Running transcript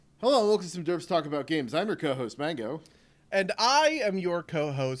Hello, and welcome to some Derps Talk About Games. I'm your co-host, Mango. And I am your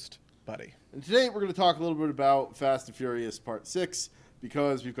co-host, Buddy. And today we're going to talk a little bit about Fast and Furious Part 6,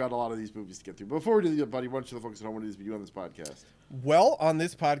 because we've got a lot of these movies to get through. But before we do that, Buddy, why don't you focus on what it is we do on this podcast? Well, on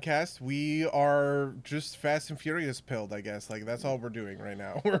this podcast, we are just Fast and Furious pilled, I guess. Like, that's all we're doing right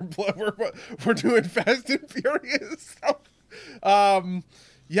now. We're doing Fast and Furious.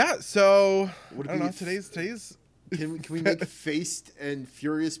 Yeah, so, I don't know, today's... Can we make Faced and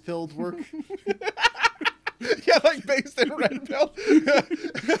Furious Pilled work? Yeah, like based in red pill.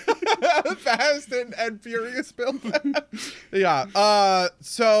 Fast and Furious pill. Yeah.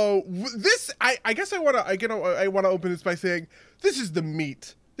 So this, I guess I want to open this by saying this is the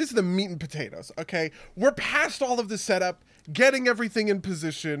meat. This is the meat and potatoes. Okay, we're past all of the setup, getting everything in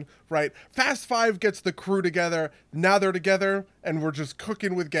position. Right. Fast 5 gets the crew together. Now they're together, and we're just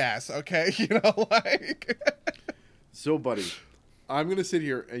cooking with gas. Okay, like. So, Buddy, I'm gonna sit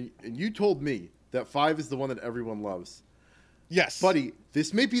here and you told me that 5 is the one that everyone loves. Yes. Buddy,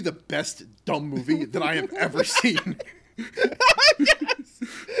 this may be the best dumb movie that I have ever seen. Yes!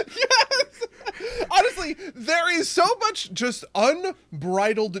 Honestly, there is so much just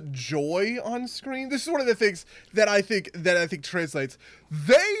unbridled joy on screen. This is one of the things that I think translates.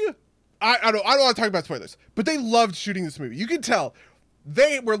 I don't want to talk about spoilers, but they loved shooting this movie. You can tell.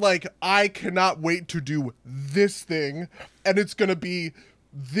 They were like, I cannot wait to do this thing, and it's going to be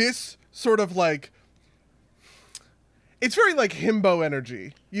this sort of like, it's very like himbo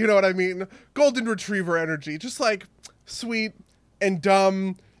energy. You know what I mean? Golden Retriever energy. Just like sweet and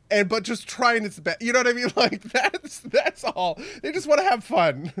dumb, but just trying its best. You know what I mean? Like, that's all. They just want to have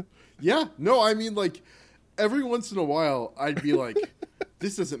fun. Yeah. No, I mean, like, every once in a while, I'd be like,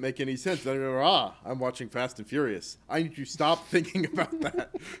 this doesn't make any sense. Then I'm watching Fast and Furious. I need to stop thinking about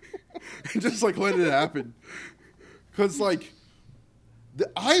that. And just, like, let it happen. Because, like,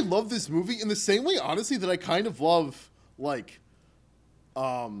 I love this movie in the same way, honestly, that I kind of love, like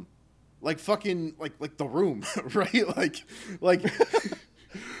fucking, like The Room, right? Like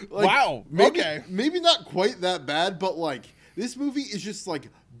Wow. Okay. Maybe not quite that bad, but, like, this movie is just, like,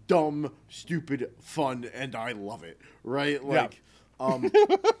 dumb, stupid, fun, and I love it, right? Like,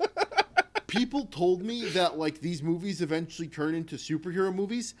 people told me that, like, these movies eventually turn into superhero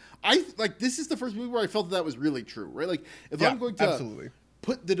movies. This is the first movie where I felt that was really true, right? Like, if I'm going to absolutely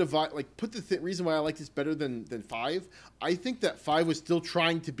put the reason why I like this better than 5, I think that 5 was still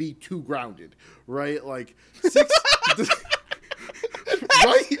trying to be too grounded, right? Like, 6...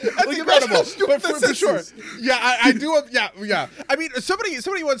 Right? That's like, incredible. But for sure. Yeah, I do. Yeah. I mean,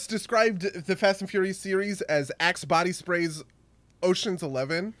 somebody once described the Fast and Furious series as Axe Body Spray's Ocean's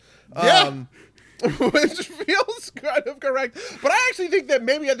 11. Yeah. Which feels kind of correct. But I actually think that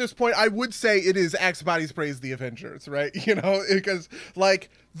maybe at this point I would say it is Axe Body Spray's The Avengers, right? You know, because like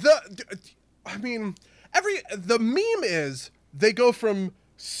the meme is they go from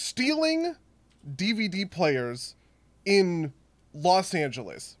stealing DVD players in Los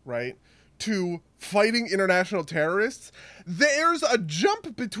Angeles, right, to fighting international terrorists. There's a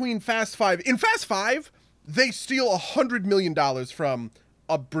jump between Fast 5. In Fast 5, they steal $100 million from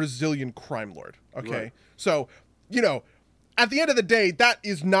a Brazilian crime lord. Okay. Right. So, you know, at the end of the day, that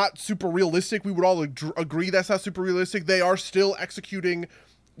is not super realistic. We would all agree that's not super realistic. They are still executing,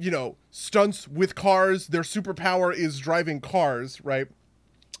 you know, stunts with cars. Their superpower is driving cars, right?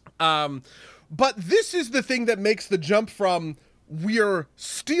 But this is the thing that makes the jump from we're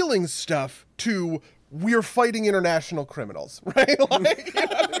stealing stuff to we're fighting international criminals, right? Like, you know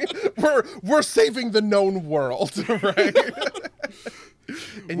what I mean? We're saving the known world, right?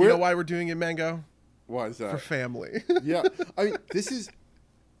 And you know why we're doing it, Mango? Why is that? For family. Yeah. I mean, this is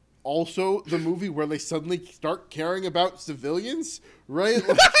also the movie where they suddenly start caring about civilians, right?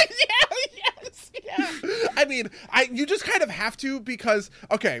 Like, yeah. I mean, you just kind of have to because,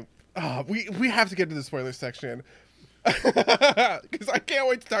 okay, we have to get to the spoiler section. Because I can't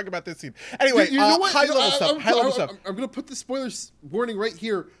wait to talk about this scene. Anyway, you know what? High level stuff. I'm going to put the spoilers warning right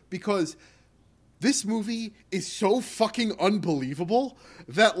here because this movie is so fucking unbelievable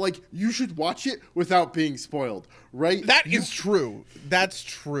that, like, you should watch it without being spoiled, right? That is true. That's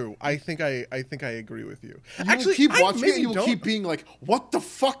true. I think I agree with you. Actually, keep watching it and you'll keep being like, what the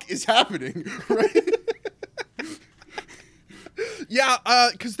fuck is happening, right? Yeah,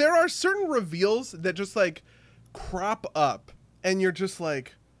 because there are certain reveals that just, like, crop up and you're just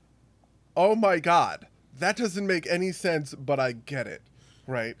like, oh my god, that doesn't make any sense, but I get it,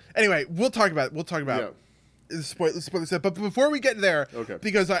 right? Anyway, we'll talk about the spoiler stuff, but before we get there, okay,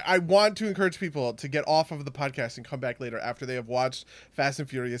 because I want to encourage people to get off of the podcast and come back later after they have watched Fast and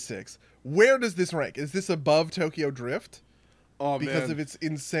Furious 6. Where does this rank? Is this above Tokyo Drift? Oh, because man. of its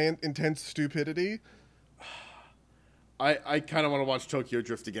intense stupidity. I kind of want to watch Tokyo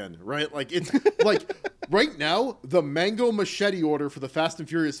Drift again, right? Like, it's like right now, the Mango Machete order for the Fast and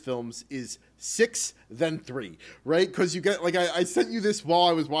Furious films is 6, then 3, right? Because you get, like, I sent you this while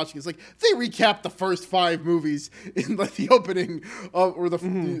I was watching. It's like they recap the first 5 movies in like the opening of, or the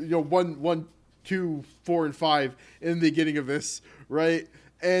you know 1, 2, 4, and 5 in the beginning of this, right?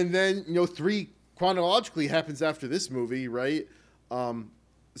 And then 3 chronologically happens after this movie, right?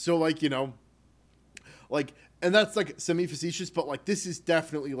 So like like. And that's like semi-facetious, but like this is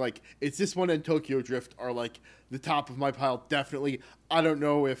definitely like it's this one and Tokyo Drift are like the top of my pile. Definitely, I don't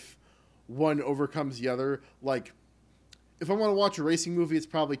know if one overcomes the other. Like, if I want to watch a racing movie, it's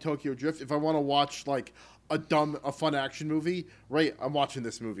probably Tokyo Drift. If I want to watch like a fun action movie, right, I'm watching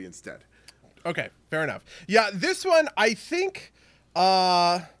this movie instead. Okay, fair enough. Yeah, this one I think.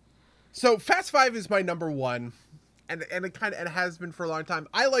 So Fast 5 is my number 1. And it has been for a long time.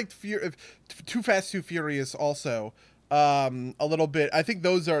 I liked Too Fast, Too Furious also a little bit. I think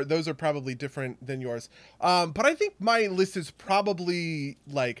those are probably different than yours. But I think my list is probably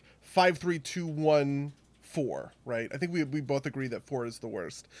like 5, 3, 2, 1, 4. Right? I think we both agree that 4 is the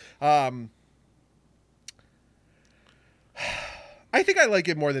worst. I think I like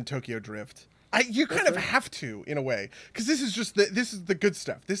it more than Tokyo Drift. You kind of have to in a way, because this is the good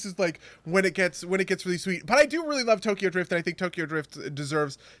stuff. This is like when it gets really sweet. But I do really love Tokyo Drift, and I think Tokyo Drift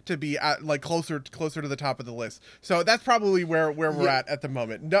deserves to be at like closer to the top of the list. So that's probably where we're at the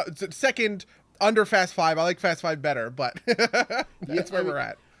moment. No, second under Fast 5. I like Fast 5 better, but that's where we're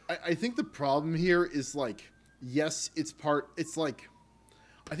at. I think the problem here is like, yes, it's like,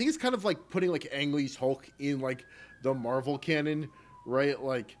 I think it's kind of like putting like Ang Lee's Hulk in like the Marvel canon, right?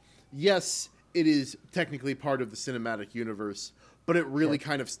 Like, yes, it is technically part of the cinematic universe, but it really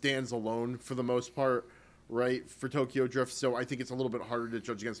kind of stands alone for the most part, right, for Tokyo Drift. So I think it's a little bit harder to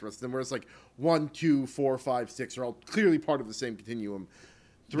judge against the rest of them, whereas like 1, 2, 4, 5, 6 are all clearly part of the same continuum.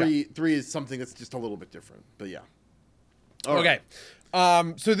 3 is something that's just a little bit different, but yeah. Okay.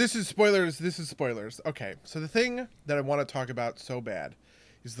 So this is spoilers. Okay. So the thing that I want to talk about so bad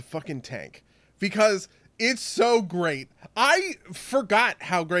is the fucking tank, because it's so great. I forgot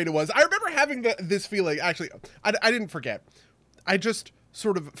how great it was. I remember having this feeling. Actually, I didn't forget. I just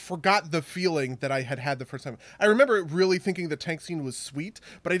sort of forgot the feeling that I had the first time. I remember really thinking the tank scene was sweet,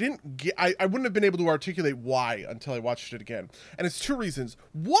 but I wouldn't have been able to articulate why until I watched it again. And it's 2 reasons.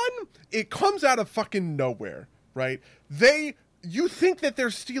 One, it comes out of fucking nowhere, right? You think that they're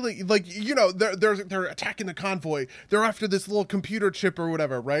stealing, like, they're attacking the convoy. They're after this little computer chip or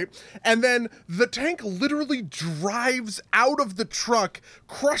whatever, right? And then the tank literally drives out of the truck,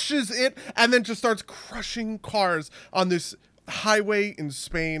 crushes it, and then just starts crushing cars on this highway in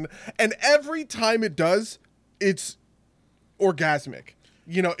Spain. And every time it does, it's orgasmic.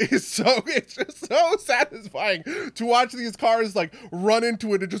 It's just so satisfying to watch these cars like run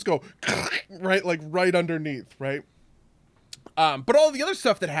into it and just go right, like right underneath, right? But all the other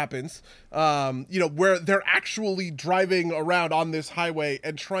stuff that happens, where they're actually driving around on this highway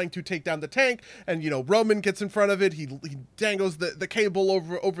and trying to take down the tank, and, Roman gets in front of it. He dangles the cable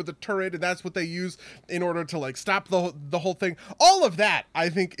over the turret, and that's what they use in order to, like, stop the whole thing. All of that, I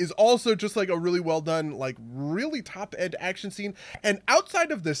think, is also just, like, a really well done, like, really top-end action scene. And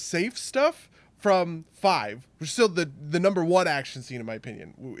outside of the safe stuff from 5, which is still the number 1 action scene in my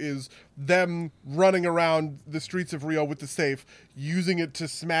opinion, is them running around the streets of Rio with the safe, using it to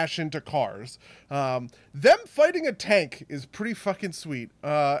smash into cars. Them fighting a tank is pretty fucking sweet.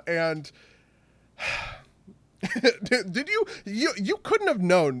 And did you couldn't have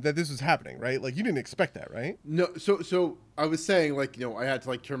known that this was happening, right? Like, you didn't expect that, right? No, so I was saying, like, I had to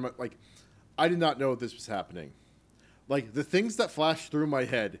like turn my, like, I did not know this was happening. Like, the things that flash through my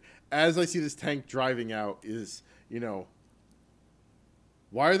head as I see this tank driving out is,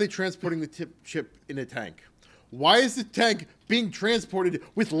 why are they transporting the chip in a tank? Why is the tank being transported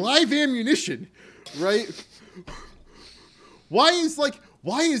with live ammunition, right? Why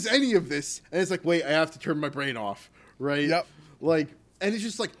is any of this? And it's like, wait, I have to turn my brain off, right? Yep. Like, and it's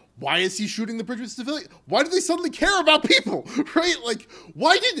just like, why is he shooting the bridge with civilians? Why do they suddenly care about people, right? Like,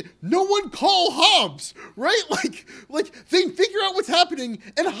 why did no one call Hobbs, right? Like they figure out what's happening,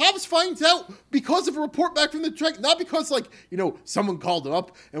 and Hobbs finds out because of a report back from the track, not because, like, someone called him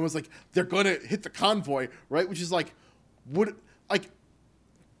up and was like, they're gonna hit the convoy, right? Which is like,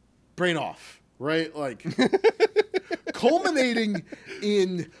 brain off, right? Like, culminating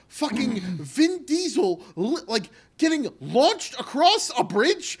in fucking Vin Diesel, like, getting launched across a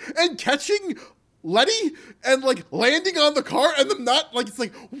bridge and catching Letty and like landing on the car and them not like, it's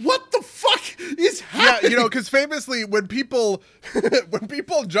like, what the fuck is happening? Yeah, because famously when people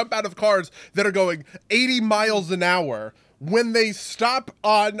jump out of cars that are going 80 miles an hour, when they stop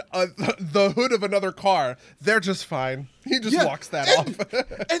on the hood of another car, they're just fine. He just walks that off.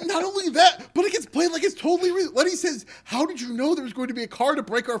 And not only that, but it gets played like it's totally real. Letty says, how did you know there was going to be a car to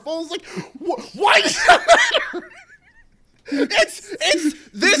break our fall? It's like, why does that matter?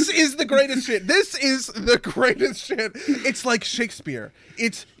 This is the greatest shit. This is the greatest shit. It's like Shakespeare.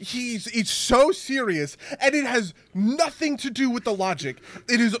 It's so serious, and it has nothing to do with the logic.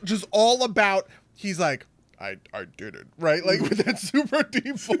 It is just all about, he's like, I did it, right? Like with that super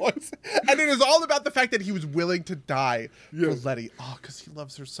deep voice. And it is all about the fact that he was willing to die for Letty. Oh, because he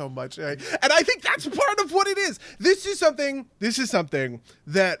loves her so much. And I think that's part of what it is. This is something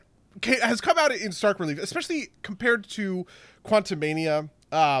that has come out in stark relief, especially compared to Quantumania.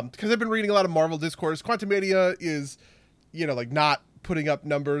 Because I've been reading a lot of Marvel discourse. Quantumania is, like not putting up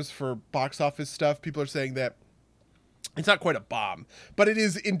numbers for box office stuff. People are saying that it's not quite a bomb, but it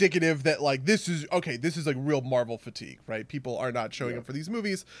is indicative that like this is like real Marvel fatigue, right? People are not showing up for these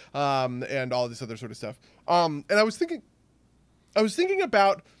movies, and all this other sort of stuff. And I was thinking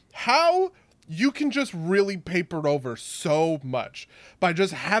about how you can just really paper over so much by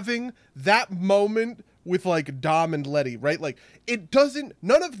just having that moment with like Dom and Letty, right? Like it doesn't,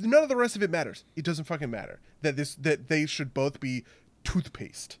 none of the rest of it matters. It doesn't fucking matter that they should both be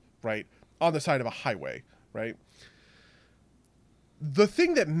toothpaste, right? On the side of a highway, right? The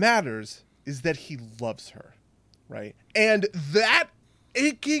thing that matters is that he loves her, right? And that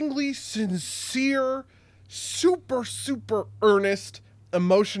achingly sincere, super, super earnest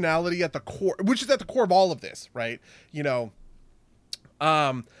emotionality at the core, which is at the core of all of this, right?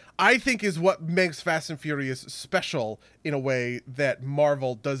 I think is what makes Fast and Furious special in a way that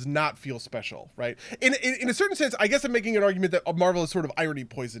Marvel does not feel special, right? In a certain sense, I guess I'm making an argument that Marvel has sort of irony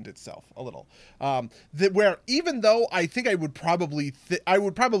poisoned itself a little. That where even though I think I would probably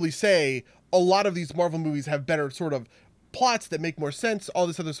say a lot of these Marvel movies have better sort of plots that make more sense, all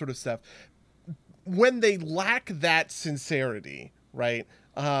this other sort of stuff. When they lack that sincerity, right?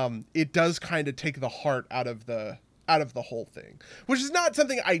 It does kind of take the heart out of the whole thing, which is not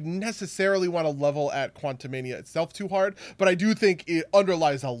something I necessarily want to level at Quantumania itself too hard, but I do think it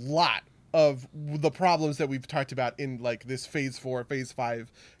underlies a lot of the problems that we've talked about in like this phase 4, phase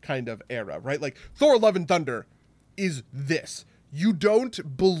 5 kind of era, right? Like Thor Love and Thunder is this. You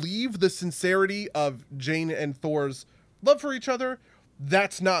don't believe the sincerity of Jane and Thor's love for each other.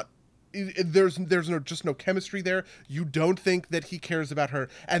 That's not, there's no chemistry there. You don't think that he cares about her,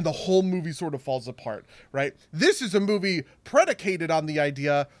 and the whole movie sort of falls apart, right? This is a movie predicated on the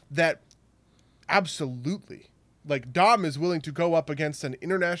idea that absolutely, like, Dom is willing to go up against an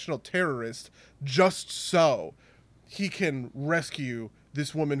international terrorist just so he can rescue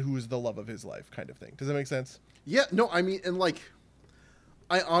this woman who is the love of his life, kind of thing. Does that make sense? Yeah, no, I mean, and like,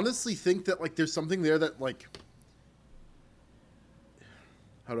 I honestly think that like there's something there that like,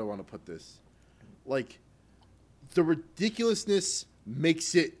 how do I want to put this? Like, the ridiculousness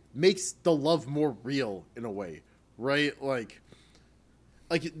makes the love more real in a way, right? Like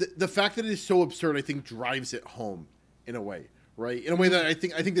the fact that it is so absurd, I think, drives it home in a way, right? In a way that I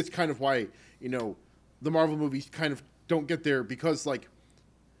think that's kind of why, the Marvel movies kind of don't get there, because like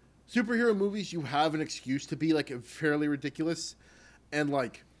superhero movies, you have an excuse to be like fairly ridiculous, and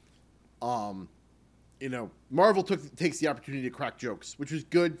like, Marvel takes the opportunity to crack jokes, which was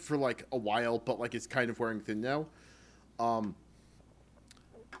good for like a while, but like it's kind of wearing thin now.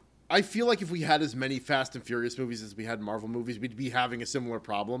 I feel like if we had as many Fast and Furious movies as we had Marvel movies, we'd be having a similar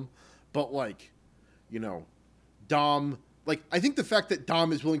problem. But like, Dom, like, I think the fact that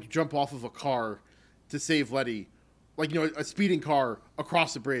Dom is willing to jump off of a car to save Letty, like, a speeding car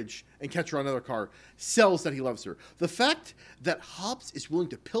across the bridge and catch her on another car, sells that he loves her. The fact that Hobbs is willing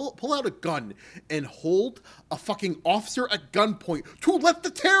to pull out a gun and hold a fucking officer at gunpoint to let the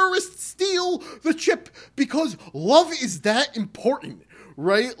terrorists steal the chip because love is that important,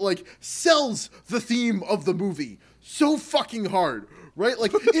 right? Like, sells the theme of the movie so fucking hard, right?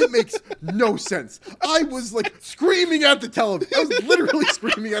 Like, it makes no sense. I was, like, screaming at the television. I was literally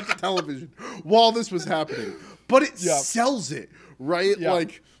screaming at the television while this was happening. But it sells it, right? Yeah.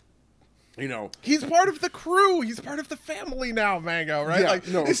 Like, you know, he's part of the crew. He's part of the family now, Mango, right? Yeah, like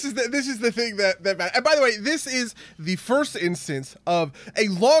no. this is the thing that and by the way, this is the first instance of a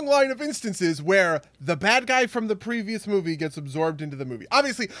long line of instances where the bad guy from the previous movie gets absorbed into the movie.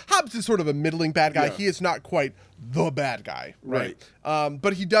 Obviously, Hobbs is sort of a middling bad guy. Yeah. He is not quite the bad guy, right? Right.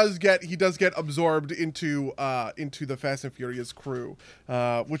 But he does get absorbed into the Fast and Furious crew,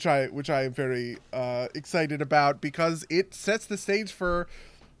 which I am very excited about because it sets the stage for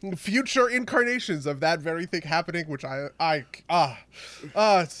future incarnations of that very thing happening, which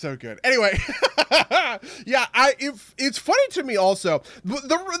it's so good. Anyway, yeah, it's funny to me also.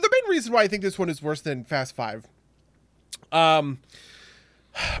 The main reason why I think this one is worse than Fast 5,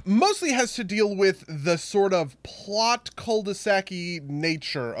 mostly has to deal with the sort of plot cul-de-sac-y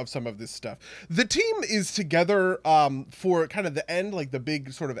nature of some of this stuff. The team is together for kind of the end, like the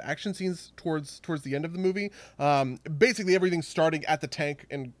big sort of action scenes towards the end of the movie. Basically everything's starting at the tank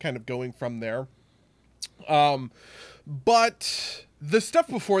and kind of going from there. But the stuff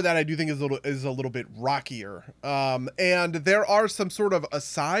before that I do think is a little bit rockier. And there are some sort of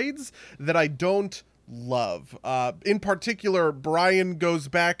asides that I don't love. In particular, Brian goes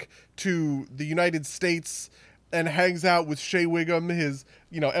back to the United States and hangs out with Shea Wiggum, his,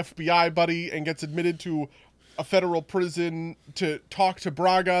 FBI buddy, and gets admitted to a federal prison to talk to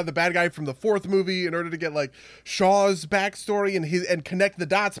Braga, the bad guy from the fourth movie, in order to get like Shaw's backstory and connect the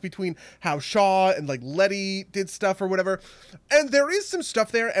dots between how Shaw and like Letty did stuff or whatever. And there is some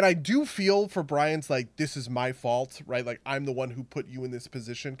stuff there, and I do feel for Brian's like, this is my fault, right? Like, I'm the one who put you in this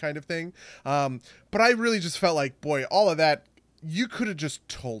position kind of thing. But I really just felt like, boy, all of that, you could have just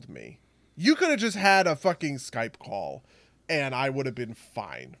told me. You could have just had a fucking Skype call and I would have been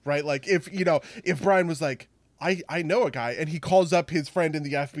fine, right? Like if Brian was like, I know a guy, and he calls up his friend in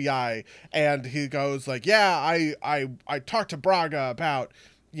the FBI and he goes like, yeah, I talked to Braga about,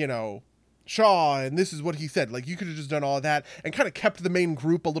 Shaw, and this is what he said. Like, you could have just done all of that and kind of kept the main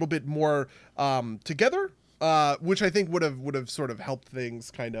group a little bit more together, which I think would have sort of helped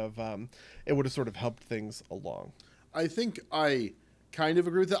things it would have sort of helped things along. I think I kind of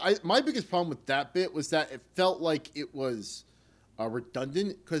agree with that. My biggest problem with that bit was that it felt like it was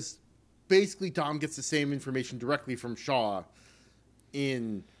redundant, because basically Dom gets the same information directly from Shaw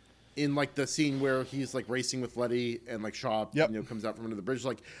in like the scene where he's like racing with Letty and like Shaw comes out from under the bridge.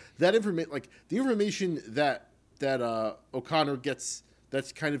 Like that information, like the information that O'Connor gets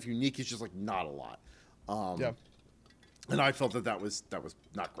that's kind of unique is just like not a lot. And I felt that was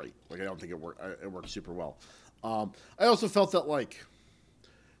not great. Like I don't think it worked super well. I also felt that like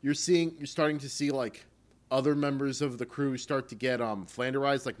you're starting to see like other members of the crew start to get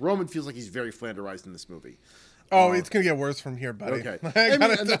Flanderized. Like Roman feels like he's very Flanderized in this movie. Oh, it's gonna get worse from here, buddy. Okay, but I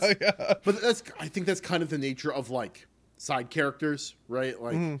think that's kind of the nature of like side characters, right?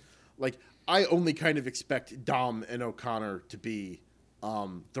 Like, like I only kind of expect Dom and O'Connor to be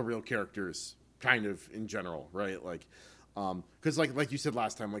the real characters, kind of in general, right? Like, because like you said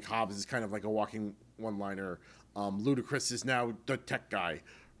last time, like Hobbs is kind of like a walking one-liner. Ludacris is now the tech guy,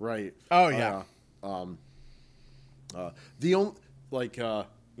 right? Oh yeah. The only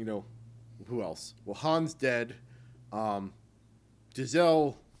who else? Well, Han's dead.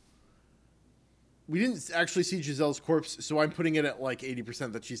 Giselle. We didn't actually see Giselle's corpse, so I'm putting it at like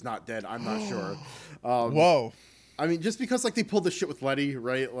 80% that she's not dead. I'm not sure. Whoa. I mean, just because like they pulled the shit with Letty,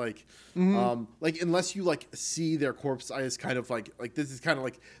 right? Like, like unless you like see their corpse, I is kind of like this is kind of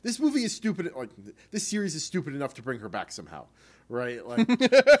like this movie is stupid. Like this series is stupid enough to bring her back somehow, right? Like,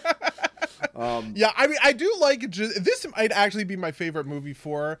 yeah. I mean, I do like this. Might actually be my favorite movie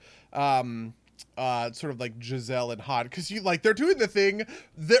for sort of like Giselle and Han, because they're doing the thing.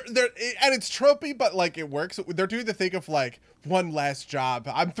 They're and it's tropey, but like it works. They're doing the thing of like one last job.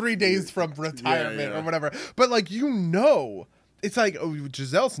 I'm 3 days from retirement or whatever. But like it's like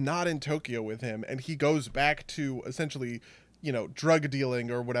Giselle's not in Tokyo with him, and he goes back to essentially drug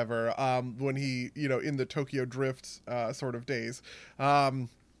dealing or whatever when he in the Tokyo Drift sort of days.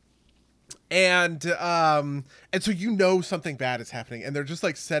 And so something bad is happening, and they're just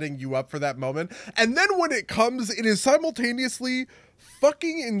like setting you up for that moment. And then when it comes, it is simultaneously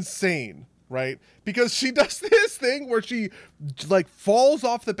fucking insane, right? Because she does this thing where she like falls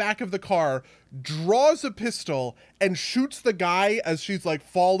off the back of the car, draws a pistol, and shoots the guy as she's like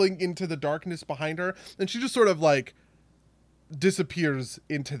falling into the darkness behind her, and she just sort of like disappears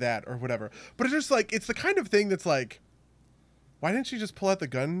into that or whatever. But it's just like, it's the kind of thing that's like, why didn't she just pull out the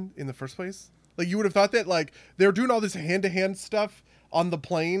gun in the first place? Like, you would have thought that, like, they're doing all this hand-to-hand stuff on the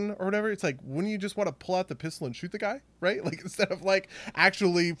plane or whatever, it's like, wouldn't you just want to pull out the pistol and shoot the guy, right? Like, instead of like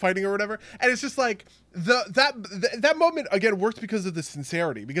actually fighting or whatever. And it's just like that moment again works because of the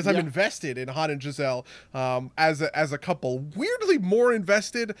sincerity, because I'm invested in Han and Giselle as a couple, weirdly more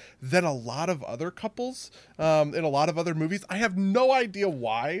invested than a lot of other couples in a lot of other movies. I have no idea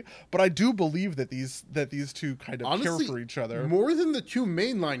why, but I do believe that these two kind of honestly, care for each other more than the two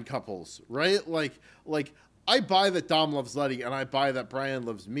mainline couples, right? Like I buy that Dom loves Letty and I buy that Brian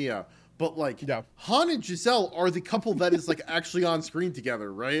loves Mia, but like Han and Giselle are the couple that is like actually on screen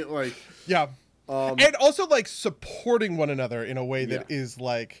together, right? Like and also like supporting one another in a way that is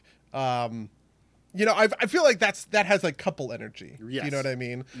like you know, I feel like that has like couple energy. Yes. You know what I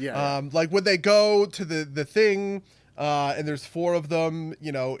mean? Yeah. Like when they go to the thing and there's 4 of them,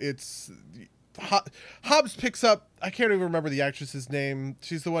 you know, it's Hobbs picks up, I can't even remember the actress's name.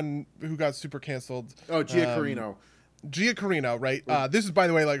 She's the one who got super canceled. Oh, Gia Carino. Gia Carino, right? This is, by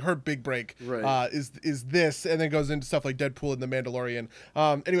the way, like her big break. Right. Is this, and then goes into stuff like Deadpool and The Mandalorian.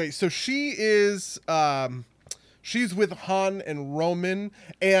 Anyway, so she is she's with Han and Roman,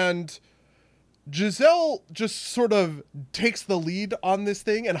 and Giselle just sort of takes the lead on this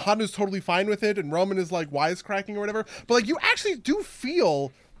thing, and Han is totally fine with it, and Roman is like wisecracking or whatever. But like, you actually do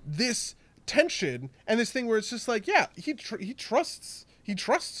feel this tension and this thing where it's just like, yeah, he trusts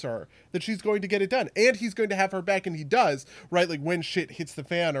her that she's going to get it done, and he's going to have her back, and he does, right? Like when shit hits the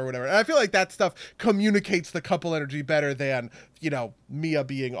fan or whatever. And I feel like that stuff communicates the couple energy better than, you know, Mia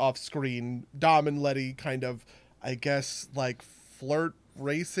being off screen, Dom and Letty kind of, I guess, like flirt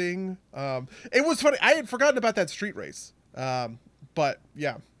racing. It was funny, I had forgotten about that street race, but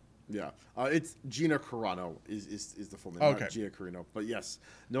yeah. It's Gina Carano is the full name, okay. Not Gia Carino. But yes,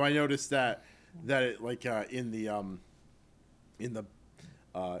 no, I noticed that it like in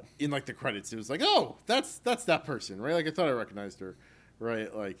like the credits, it was like, oh, that's that person, right? Like I thought I recognized her,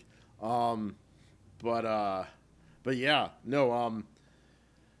 right? Like, but yeah, no,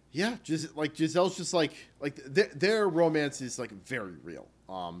 yeah, just like Giselle's just like their romance is like very real.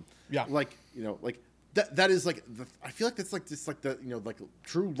 Like, you know, like. That is like I feel like that's like just like the, you know, like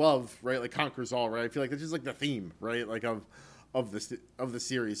true love, right? Like conquers all, right? I feel like that's just like the theme, right? Like of the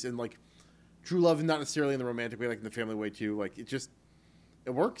series, and like true love, and not necessarily in the romantic way, like in the family way too. Like it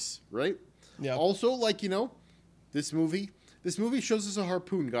works, right? Yeah. Also, like, you know, this movie shows us a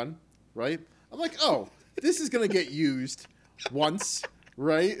harpoon gun, right? I'm like, oh, this is gonna get used once,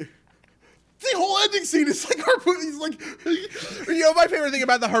 right? The whole ending scene is like harpoon. He's like, you know, my favorite thing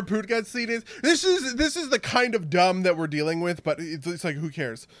about the harpoon gun scene is this is the kind of dumb that we're dealing with, but it's like, who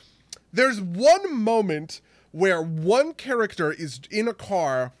cares? There's one moment where one character is in a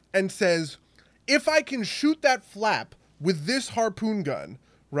car and says, if I can shoot that flap with this harpoon gun,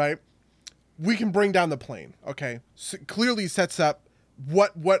 right, we can bring down the plane. Okay, so clearly sets up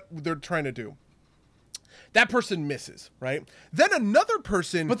what they're trying to do. That person misses, right? Then another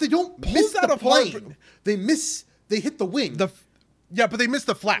person, but they don't miss the plane. They hit the wing. Yeah, but they miss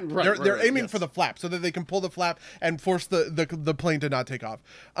the flap. Right, they're aiming for the flap so that they can pull the flap and force the plane to not take off.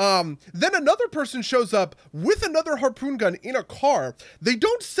 Then another person shows up with another harpoon gun in a car. They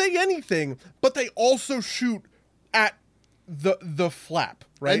don't say anything, but they also shoot at the flap,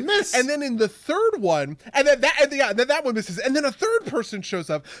 right? And miss. And then in the third one, and then that one misses, and then a third person shows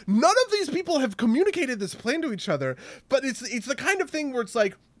up. None of these people have communicated this plan to each other, but it's the kind of thing where it's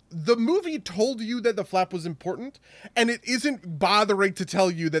like, the movie told you that the flap was important, and it isn't bothering to tell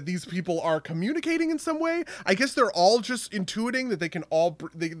you that these people are communicating in some way. I guess they're all just intuiting that they can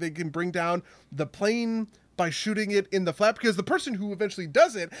they can bring down the plane by shooting it in the flap, because the person who eventually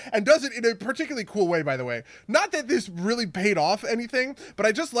does it, and does it in a particularly cool way, by the way, not that this really paid off anything, but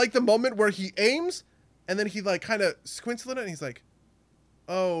I just like the moment where he aims, and then he like kind of squints a little, and he's like,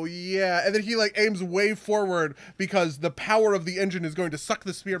 oh yeah, and then he like aims way forward because the power of the engine is going to suck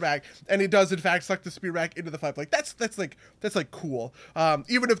the spear back, and it does in fact suck the spear back into the flap. Like that's cool.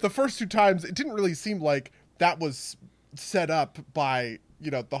 Even if the first 2 times it didn't really seem like that was set up by,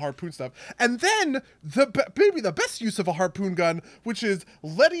 you know, the harpoon stuff. And then maybe the best use of a harpoon gun, which is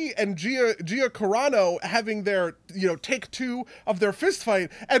Letty and Gia Carano having their, you know, take 2 of their fist fight,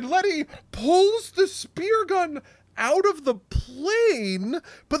 and Letty pulls the spear gun out of the plane,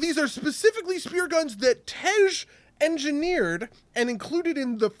 but these are specifically spear guns that Tej engineered and included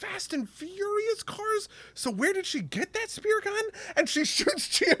in the Fast and Furious cars. So where did she get that spear gun? And she shoots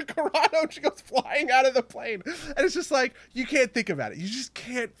Gia Carano and she goes flying out of the plane. And it's just like, you can't think about it. You just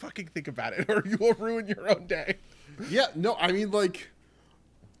can't fucking think about it, or you will ruin your own day. Yeah, no, I mean, like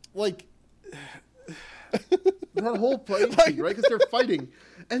that whole plane scene, right? Because they're fighting,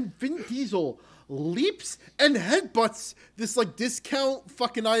 and Vin Diesel leaps and headbutts this like discount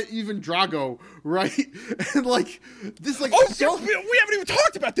fucking even Drago, right? And like this like we haven't even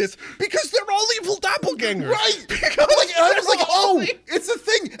talked about this because they're all evil doppelgangers, right? Like, and I was like, oh, it's a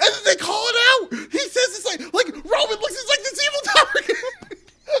thing, and then they call it out. He says it's like Roman looks, it's like this evil doppelganger.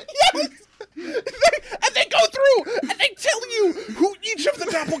 Yes. And they go through and they tell you who each of the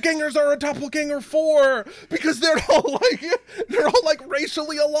doppelgangers are a doppelganger for, because they're all like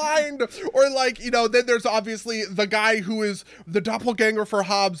racially aligned, or like, you know, then there's obviously the guy who is the doppelganger for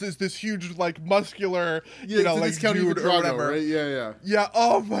Hobbs is this huge like muscular, you know, like dude or whatever. Right? Yeah. Yeah.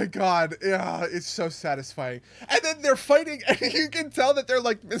 Oh my God. Yeah. It's so satisfying. And then they're fighting, and you can tell that they're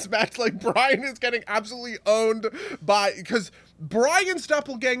like mismatched. Like Brian is getting absolutely owned by, because Brian's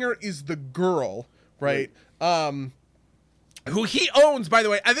doppelganger is the girl, right? Who he owns, by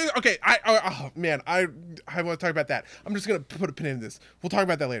the way. I think, okay, I want to talk about that. I'm just going to put a pin in this. We'll talk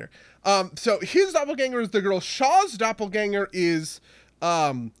about that later. So his doppelganger is the girl. Shaw's doppelganger is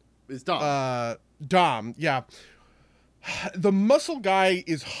Dom. Dom, yeah. The muscle guy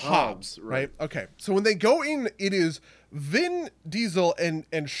is Hobbs, right? Okay. So when they go in, it is Vin Diesel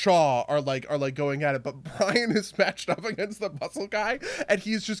and Shaw are like going at it, but Brian is matched up against the muscle guy, and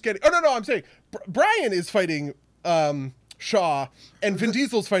he's just getting. Oh no! I'm saying Brian is fighting Shaw, and Vin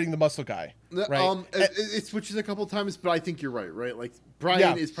Diesel's fighting the muscle guy. Right? It switches a couple times, but I think you're right. Right? Like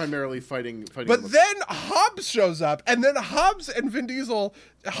Brian is primarily fighting. But then Hobbs shows up, and then Hobbs and Vin Diesel,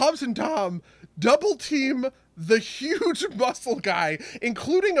 Hobbs and Dom double team the huge muscle guy,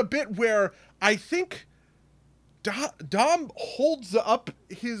 including a bit where I think Dom holds up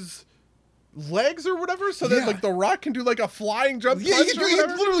his legs or whatever, so that like The Rock can do like a flying jump. Yeah, he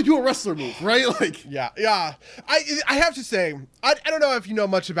can literally do a wrestler move, right? Like, yeah. I have to say, I don't know if you know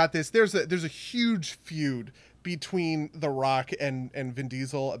much about this. There's a huge feud between The Rock and Vin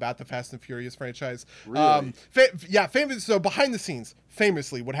Diesel about the Fast and Furious franchise. Really? Famous. So behind the scenes,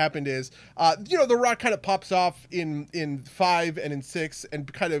 famously, what happened is, The Rock kind of pops off in 5 and in 6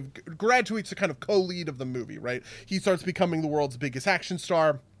 and kind of graduates to kind of co-lead of the movie, right? He starts becoming the world's biggest action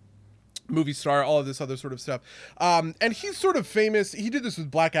star, movie star, all of this other sort of stuff. And he's sort of famous. He did this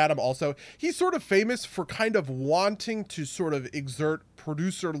with Black Adam also. He's sort of famous for kind of wanting to sort of exert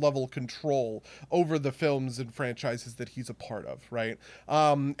producer level control over the films and franchises that he's a part of, right?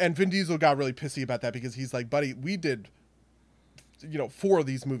 And Vin Diesel got really pissy about that because he's like, buddy, we did 4 of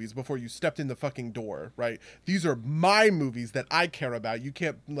these movies before you stepped in the fucking door, right? These are my movies that I care about. You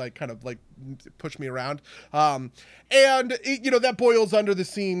can't kind of push me around. And that boils under the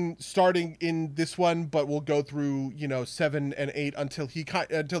scene starting in this one, but we'll go through 7 and 8 until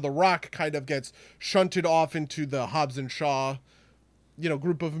The Rock kind of gets shunted off into the Hobbs and Shaw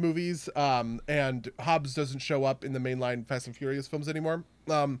group of movies, and Hobbs doesn't show up in the mainline Fast and Furious films anymore.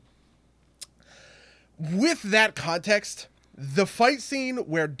 With that context, the fight scene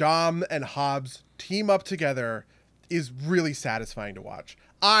where Dom and Hobbs team up together is really satisfying to watch.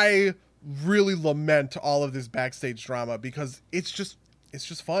 I really lament all of this backstage drama because it's just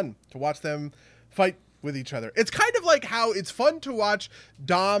fun to watch them fight with each other. It's kind of like how it's fun to watch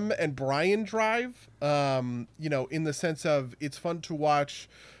Dom and Brian drive, in the sense of it's fun to watch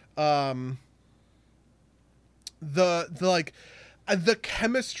the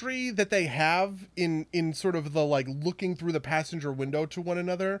chemistry that they have in sort of the looking through the passenger window to one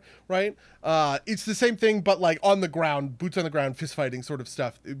another, right? It's the same thing, but on the ground, boots on the ground, fist fighting sort of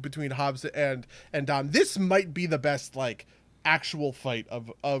stuff between Hobbs and Dom. This might be the best actual fight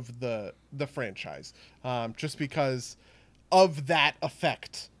of the franchise, just because of that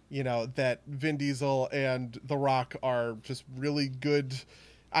effect, that Vin Diesel and The Rock are just really good.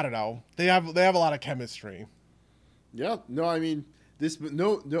 I don't know. They have a lot of chemistry. Yeah, no, I mean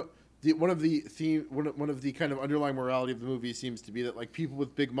one of the kind of underlying morality of the movie seems to be that people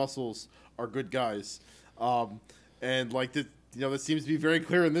with big muscles are good guys, and that seems to be very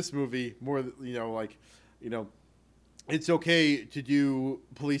clear in this movie. More, it's okay to do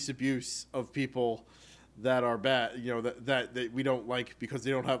police abuse of people that are bad, that we don't like because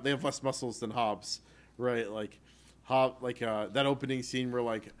they have less muscles than Hobbs, right? That opening scene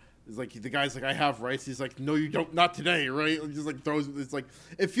where it's the guy's I have rights. He's like, no, you don't, not today, right? He just throws. It's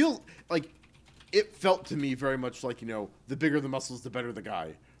it feels it felt to me very much the bigger the muscles, the better the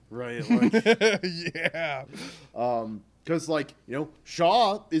guy, right? Yeah. Because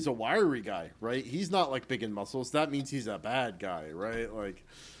Shaw is a wiry guy, right? He's not big in muscles. That means he's a bad guy, right?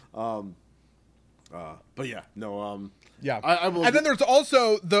 But yeah, no. Yeah, I will. And then there's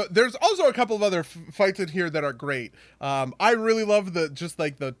also a couple of other fights in here that are great. I really love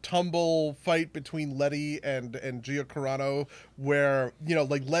the tumble fight between Letty and Gia Carano, where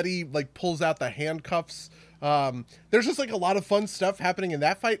like Letty like pulls out the handcuffs. There's just like a lot of fun stuff happening in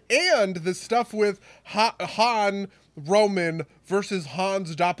that fight, and the stuff with Han Roman versus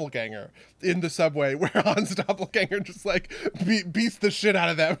Han's doppelganger in the subway, where Han's doppelganger just like beats the shit out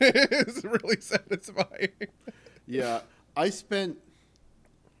of them. It's really satisfying. Yeah, I spent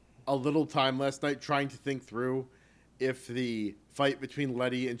a little time last night trying to think through if the fight between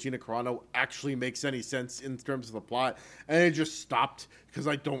Letty and Gina Carano actually makes any sense in terms of the plot, and it just stopped because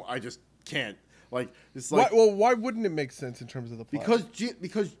I just can't. Like, it's like, why wouldn't it make sense in terms of the plot?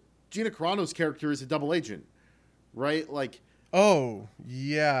 Because Gina Carano's character is a double agent, right? Like, oh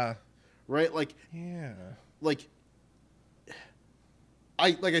yeah, right, like, yeah, like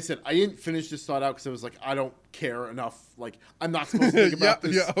I said, I didn't finish this thought out because I was like, I don't care enough. Like, I'm not supposed to think about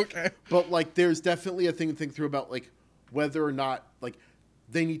this. Yeah, okay. But like, there's definitely a thing to think through about like whether or not like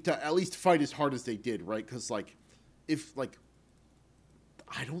they need to at least fight as hard as they did, right? Because like, if like,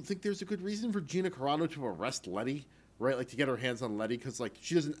 I don't think there's a good reason for Gina Carano to arrest Letty, right? Like to get her hands on Letty because like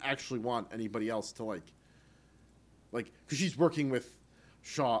she doesn't actually want anybody else to like because she's working with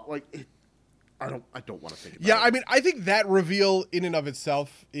Shaw. Like, I don't want to think about it. Yeah, I mean, I think that reveal in and of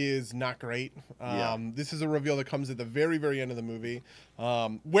itself is not great. Yeah. This is a reveal that comes at the very, very end of the movie,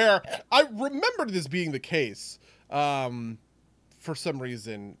 where I remembered this being the case for some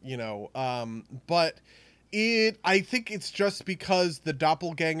reason, but I think it's just because the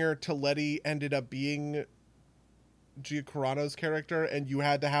doppelganger to Letty ended up being Gia Carano's character, and you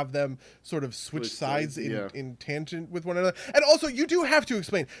had to have them sort of switch sides in tangent with one another. And also, you do have to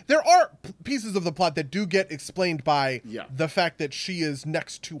explain. There are pieces of the plot that do get explained by the fact that she is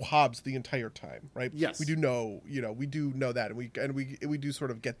next to Hobbs the entire time, right? Yes, we do know, we do know that, and we do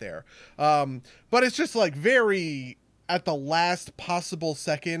sort of get there. But it's just like very at the last possible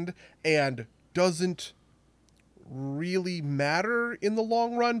second, and doesn't really matter in the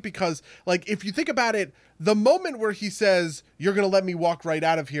long run, because like if you think about it, the moment where he says you're gonna let me walk right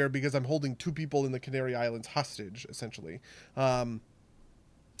out of here because I'm holding two people in the Canary Islands hostage, essentially, that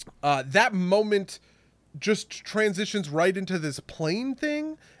moment just transitions right into this plane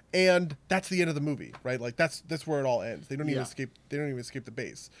thing, and that's the end of the movie, right? Like that's where it all ends. They don't even escape the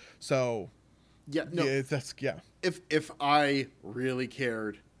base. So if I really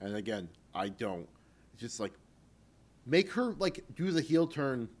cared, and again I don't, just like make her like do the heel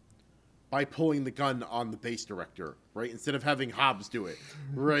turn by pulling the gun on the base director, right? Instead of having Hobbs do it,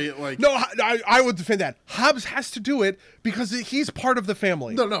 right? Like, no, I would defend that. Hobbs has to do it because he's part of the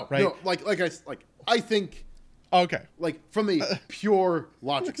family. No, right? No. I think. Okay. Like from a pure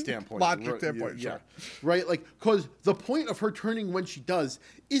logic standpoint. Sure. Right? Like, because the point of her turning when she does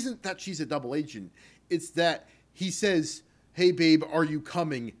isn't that she's a double agent. It's that he says, "Hey, babe, are you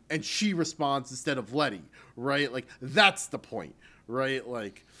coming?" And she responds instead of Letty, right? Like, that's the point, right?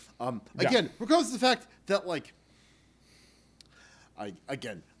 Like, again, regardless of the fact that, like, I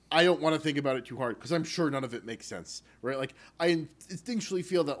don't want to think about it too hard because I'm sure none of it makes sense, right? Like, I instinctually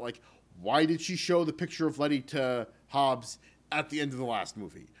feel that, like, why did she show the picture of Letty to Hobbs at the end of the last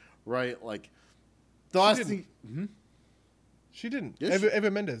movie, right? Like, the last thing... Mm-hmm. She didn't. Yes,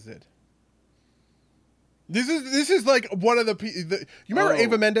 Eva Mendes did. This is like one of you remember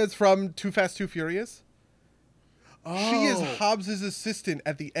Eva Mendes from Too Fast, Too Furious? Oh. She is Hobbs' assistant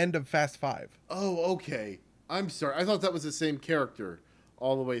at the end of Fast 5. Oh, okay. I'm sorry. I thought that was the same character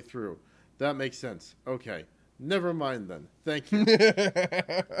all the way through. That makes sense. Okay. Never mind then. Thank you.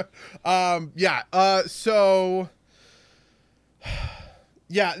 So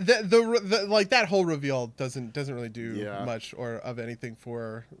yeah, the like that whole reveal doesn't really do much or of anything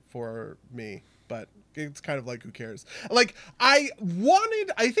for me, but it's kind of like, who cares? Like, I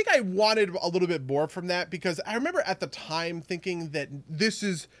think I wanted a little bit more from that, because I remember at the time thinking that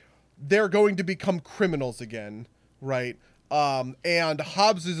they're going to become criminals again, right? And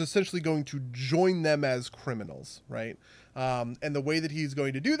Hobbs is essentially going to join them as criminals, right? And the way that he's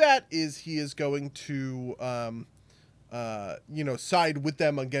going to do that is he is going to, side with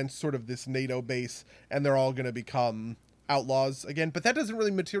them against sort of this NATO base, and they're all going to become outlaws again. But that doesn't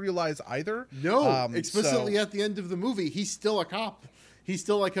really materialize either. No, explicitly at the end of the movie, he's still a cop. He's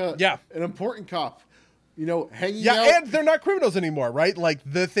still like an important cop. Hanging out. Yeah, and they're not criminals anymore, right? Like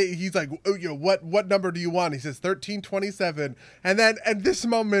he's like, what number do you want? He says 1327, and this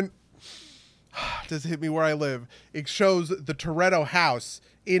moment, does hit me where I live. It shows the Toretto house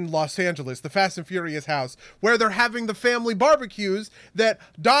in Los Angeles, the Fast and Furious house, where they're having the family barbecues that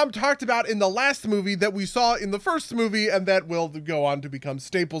Dom talked about in the last movie that we saw in the first movie and that will go on to become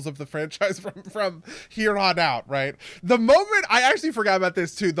staples of the franchise from here on out, right? The moment, I actually forgot about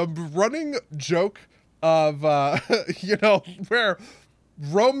this too, the running joke of, where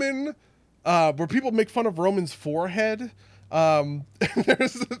Roman, where people make fun of Roman's forehead.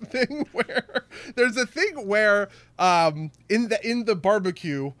 There's a thing where in the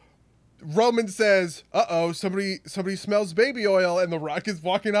barbecue, Roman says, "Uh-oh, somebody smells baby oil," and The Rock is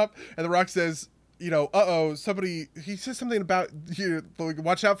walking up, and The Rock says, "Uh-oh, he says something about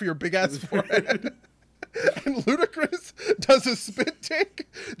watch out for your big ass forehead." And Ludacris does a spit take.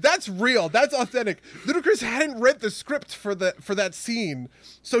 That's real. That's authentic. Ludacris hadn't read the script for that scene,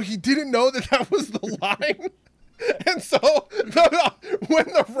 so he didn't know that was the line. And so when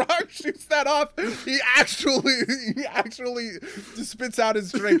The Rock shoots that off, he actually just spits out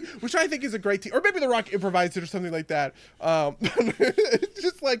his drink, which I think is a great or maybe The Rock improvised it or something like that. It's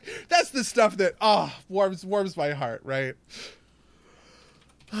just like, that's the stuff that warms my heart, right?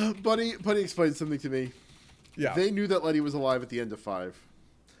 Buddy explained something to me. Yeah. They knew that Letty was alive at the end of 5.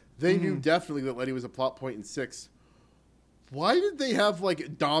 They knew definitely that Letty was a plot point in 6. Why did they have,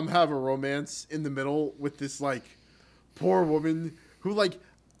 Dom have a romance in the middle with this, poor woman who,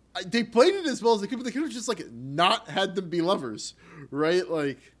 they played it as well as they could, but they could have just, not had them be lovers, right?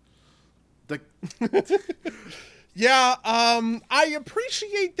 Yeah, I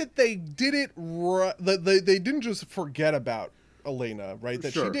appreciate that they did it, that they didn't just forget about Elena, right?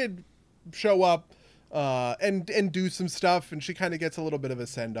 That She did show up and do some stuff, and she kind of gets a little bit of a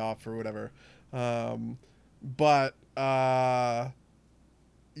send-off or whatever. But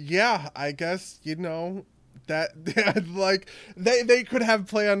yeah, I guess that they could have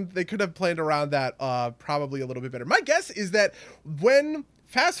planned around that probably a little bit better. My guess is that when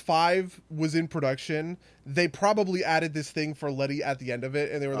Fast 5 was in production, they probably added this thing for Letty at the end of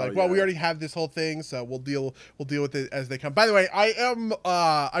it, and they were well, we already have this whole thing, so we'll deal with it as they come. By the way,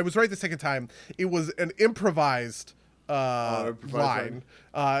 I was right the second time. It was an improvised line.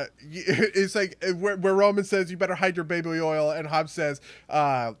 It's where Roman says, "You better hide your baby oil," and Hobbs says,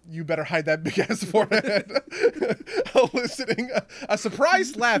 "You better hide that big ass forehead," eliciting a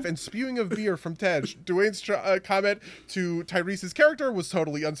surprised laugh and spewing of beer from Tej. Dwayne's comment to Tyrese's character was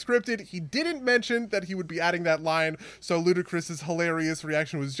totally unscripted. He didn't mention that he would be adding that line, so Ludacris's hilarious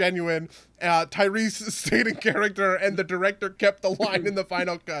reaction was genuine. Tyrese stayed in character, and the director kept the line in the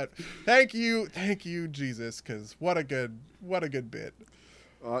final cut. Thank you, Jesus, because what a good bit.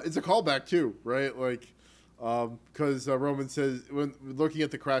 It's a callback too, right? Because Roman says, when looking at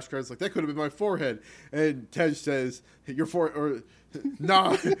the crash cards, that could have been my forehead, and Tej says, "Your forehead," or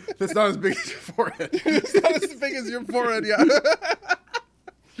 "Nah, that's not as big as your forehead." It's not as big as your forehead, yeah.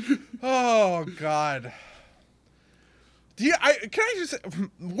 Oh God.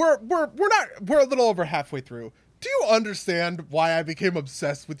 We're a little over halfway through. Do you understand why I became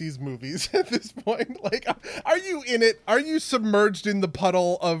obsessed with these movies at this point? Are you in it? Are you submerged in the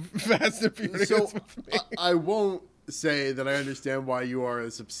puddle of Fast and Furious with me? I won't say that I understand why you are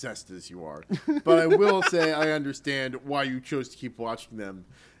as obsessed as you are, but I will say I understand why you chose to keep watching them.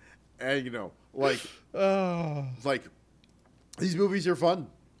 And, these movies are fun,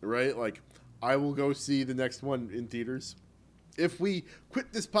 right? I will go see the next one in theaters. If we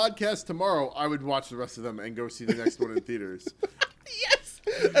quit this podcast tomorrow, I would watch the rest of them and go see the next one in theaters. Yes,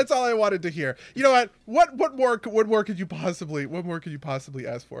 that's all I wanted to hear. You know what? What more could you possibly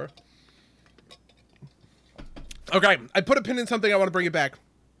ask for? Okay, I put a pin in something. I want to bring it back.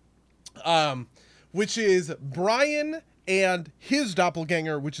 Which is Brian and his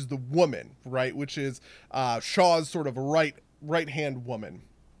doppelganger, which is the woman, right? Which is Shaw's sort of right hand woman.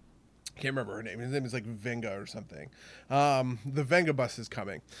 Can't remember her name. His name is Venga or something. The Venga bus is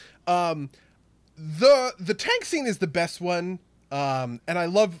coming. The tank scene is the best one. And I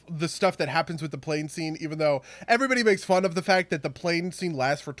love the stuff that happens with the plane scene, even though everybody makes fun of the fact that the plane scene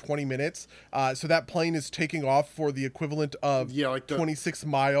lasts for 20 minutes. So that plane is taking off for the equivalent of 26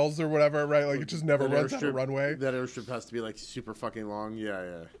 miles or whatever, right? It just never runs out of runway. That airstrip has to be super fucking long.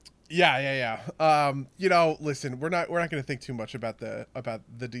 Yeah. Listen, we're not going to think too much about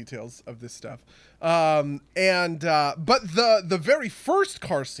the details of this stuff. But the very first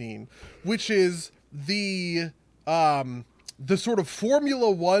car scene, which is the sort of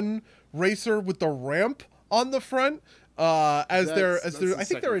Formula One racer with the ramp on the front, I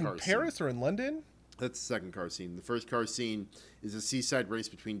think they're in Paris or in London. That's the second car scene. The first car scene is a seaside race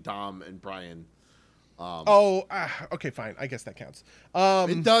between Dom and Brian. Okay, fine. I guess that counts.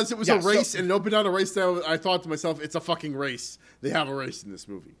 It does. It was yeah, a race, and it opened on a race that I thought to myself, it's a fucking race. They have a race in this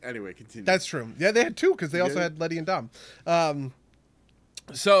movie. Anyway, continue. That's true. Yeah, they had two because they also had Letty and Dom.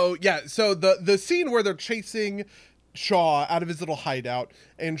 So the scene where they're chasing Shaw out of his little hideout,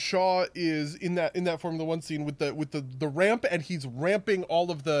 and Shaw is in that Formula One scene with the ramp, and he's ramping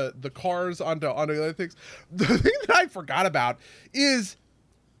all of the cars onto other things. The thing that I forgot about is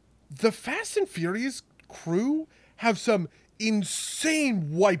the Fast and Furious crew have some insane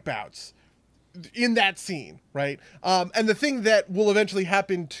wipeouts in that scene, right? And the thing that will eventually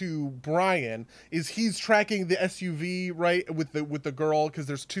happen to Brian is he's tracking the SUV, right, with the girl, because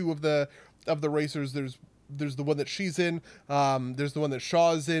there's two of the racers. There's the one that she's in. There's the one that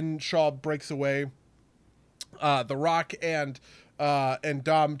Shaw's in. Shaw breaks away. The Rock and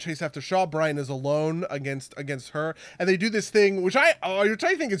Dom chase after Shaw. Brian is alone against her, and they do this thing which I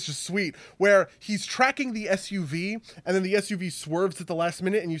think is just sweet, where he's tracking the SUV, and then the SUV swerves at the last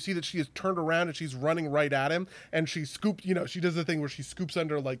minute, and you see that she has turned around and she's running right at him, and she does the thing where she scoops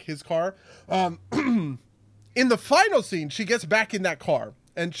under like his car. In the final scene, she gets back in that car,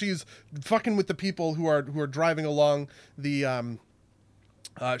 and she's fucking with the people who are driving along the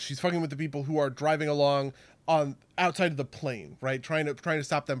she's fucking with the people who are driving along on outside of the plane, right? Trying to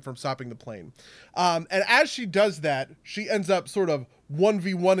stop them from stopping the plane. And as she does that, she ends up sort of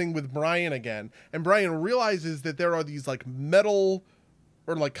 1v1ing with Brian again. And Brian realizes that there are these like metal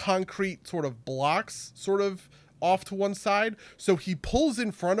or like concrete sort of blocks sort of off to one side. So he pulls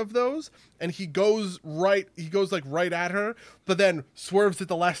in front of those, and he goes like right at her, but then swerves at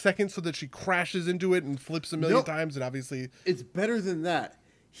the last second so that she crashes into it and flips a million times. And obviously it's better than that.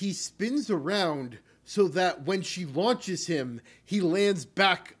 He spins around so that when she launches him, he lands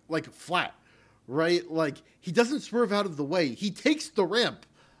back like flat, right? Like he doesn't swerve out of the way. He takes the ramp.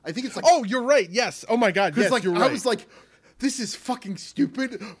 I think it's like, oh, you're right. Yes. Oh my God. Yes, like, you're right. I was like, this is fucking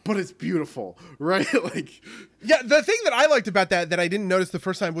stupid, but it's beautiful, right? Like, yeah. The thing that I liked about that I didn't notice the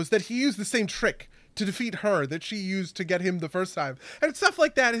first time was that he used the same trick to defeat her that she used to get him the first time, and stuff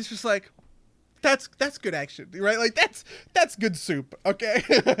like that is just like, that's good action, right? Like that's good soup. Okay.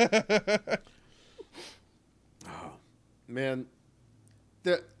 Oh, man,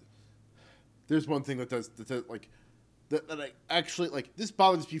 there's one thing that I actually like. This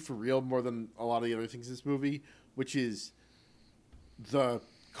bothers me for real more than a lot of the other things in this movie, which is the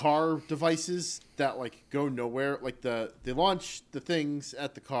car devices that like go nowhere. Like they launch the things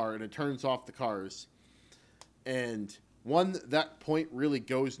at the car and it turns off the cars, and that point really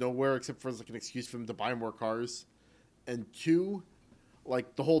goes nowhere except for as like an excuse for them to buy more cars, and two,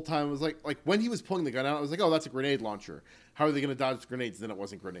 like the whole time was like when he was pulling the gun out, I was like, oh, that's a grenade launcher. How are they going to dodge grenades? And then it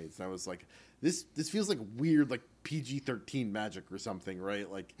wasn't grenades. And I was like, this feels like weird, like PG-13 magic or something,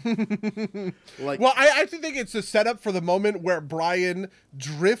 right? Like, well, I actually think it's a setup for the moment where Brian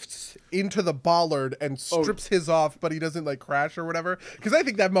drifts into the bollard and strips his off, but he doesn't like crash or whatever. Because I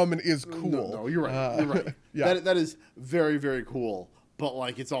think that moment is cool. No, you're right. You're right. Yeah, that is very, very cool. But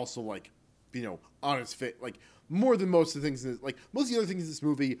like, it's also like, on its face, like. More than most of the things, like most of the other things in this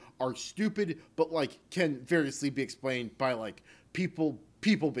movie are stupid, but like can variously be explained by like people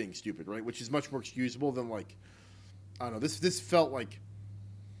being stupid, right? Which is much more excusable than like, I don't know. This felt like,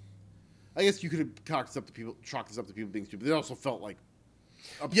 I guess you could have chalked this up to people being stupid. It also felt like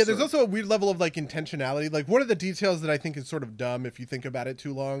absurd. Yeah, there's also a weird level of like intentionality. Like one of the details that I think is sort of dumb if you think about it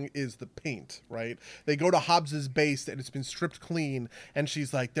too long is the paint, right? They go to Hobbs's base and it's been stripped clean, and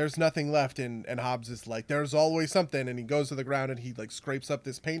she's like, there's nothing left, and Hobbs is like, there's always something, and he goes to the ground and he like scrapes up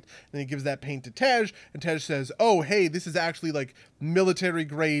this paint, and he gives that paint to Tej, and Tej says, oh, hey, this is actually like military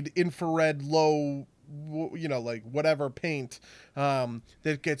grade infrared low, like whatever paint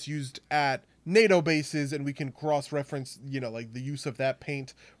that gets used at NATO bases, and we can cross-reference, like the use of that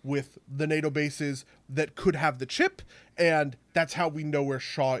paint with the NATO bases that could have the chip, and that's how we know where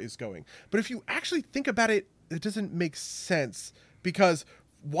Shaw is going. But if you actually think about it, it doesn't make sense, because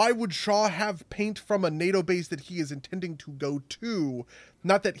why would Shaw have paint from a NATO base that he is intending to go to?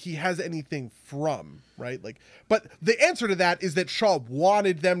 Not that he has anything from, right? Like, but the answer to that is that Shaw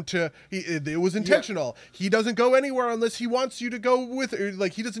wanted them to. It was intentional. Yeah. He doesn't go anywhere unless he wants you to go with.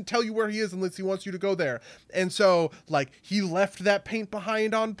 Like, he doesn't tell you where he is unless he wants you to go there. And so, like, he left that paint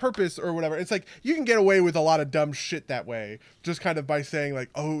behind on purpose or whatever. It's like you can get away with a lot of dumb shit that way, just kind of by saying like,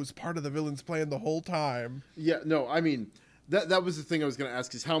 "Oh, it was part of the villain's plan the whole time." Yeah. No, I mean. That was the thing I was going to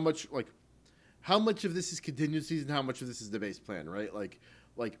ask is how much of this is contingencies and how much of this is the base plan, right? Like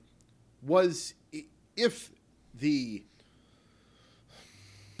if the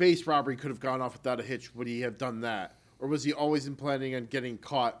base robbery could have gone off without a hitch, would he have done that? Or was he always planning on getting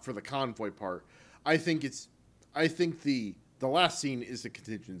caught for the convoy part? I think the last scene is a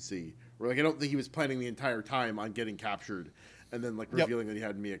contingency. Where like I don't think he was planning the entire time on getting captured, and then like revealing that he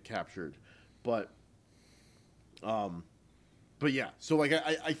had Mia captured, but yeah. So like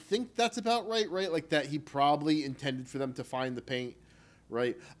I think that's about right, right? Like that he probably intended for them to find the paint,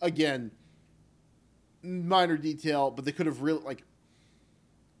 right? Again, minor detail, but they could have really like.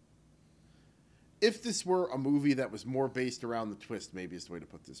 If this were a movie that was more based around the twist, maybe is the way to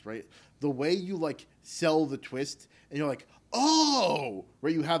put this, right? The way you like sell the twist, and you're like, oh,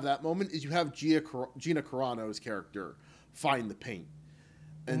 right? You have that moment is you have Gina Carano's character find the paint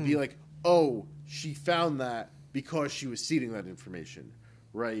and be like, oh, she found that because she was seeding that information,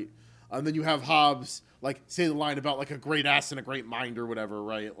 right? And then you have Hobbs like say the line about like a great ass and a great mind or whatever,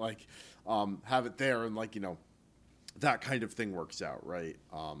 right? Like, have it there and like that kind of thing works out, right?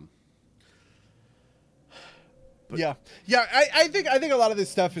 Yeah. I think a lot of this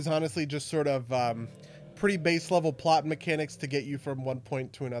stuff is honestly just sort of pretty base level plot mechanics to get you from one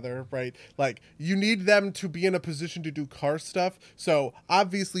point to another, right? Like you need them to be in a position to do car stuff. So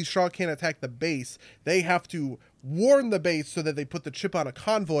obviously Shaw can't attack the base. They have to warn the base so that they put the chip on a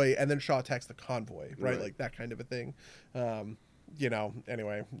convoy, and then Shaw attacks the convoy, right? Like that kind of a thing.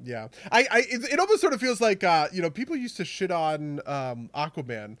 Anyway, yeah. It almost sort of feels like people used to shit on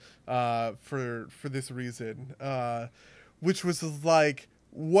Aquaman for this reason, which was like,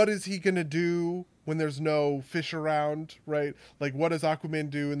 what is he gonna do when there's no fish around, right? Like, what does Aquaman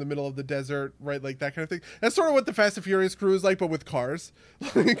do in the middle of the desert, right? Like that kind of thing. That's sort of what the Fast and Furious crew is like, but with cars.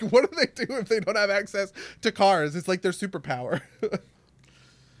 Like, what do they do if they don't have access to cars? It's like their superpower.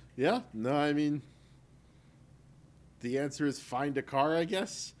 Yeah. No, I mean. The answer is find a car, I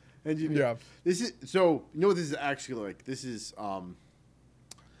guess. And this is so. You know what this is actually like? This is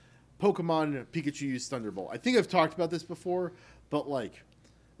Pokemon Pikachu used Thunderbolt. I think I've talked about this before, but like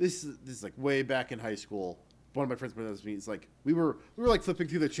this is like way back in high school. One of my friends pointed out to me. It's like we were like flipping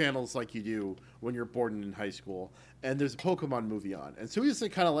through the channels like you do when you're bored and in high school, and there's a Pokemon movie on, and so we just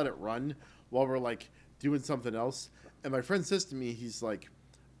like kind of let it run while we're like doing something else. And my friend says to me, he's like,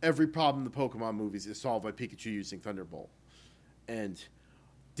 every problem in the Pokemon movies is solved by Pikachu using Thunderbolt. And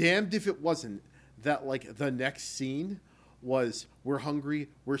damned if it wasn't that, like, the next scene was, we're hungry,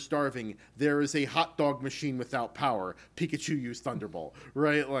 we're starving, there is a hot dog machine without power, Pikachu used Thunderbolt,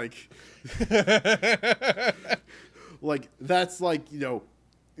 right? Like, like that's like,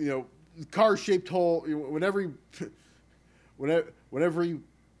 car-shaped hole, when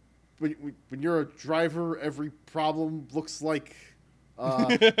you're a driver, every problem looks like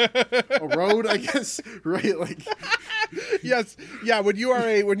a road, I guess, right? Like, yes, yeah. When you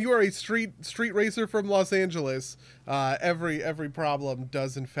are a street racer from Los Angeles, every problem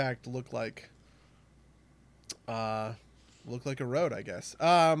does in fact look like a road, I guess.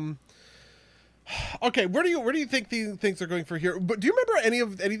 Okay, where do you think these things are going for here? But do you remember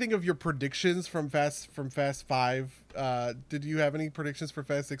anything of your predictions from Fast 5? Did you have any predictions for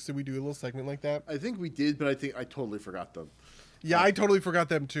Fast 6? Did we do a little segment like that? I think we did, but I think I totally forgot them. Yeah, I totally forgot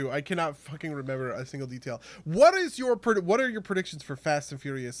them too. I cannot fucking remember a single detail. What are your predictions for Fast and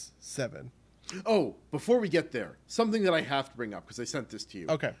Furious 7? Oh, before we get there, something that I have to bring up because I sent this to you.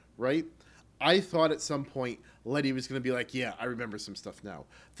 Okay. Right? I thought at some point Letty was going to be like, yeah, I remember some stuff now.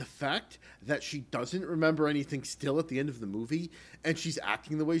 The fact that she doesn't remember anything still at the end of the movie and she's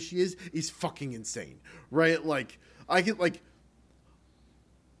acting the way she is fucking insane. Right? Like, I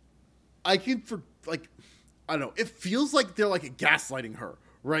don't know. It feels like they're like gaslighting her,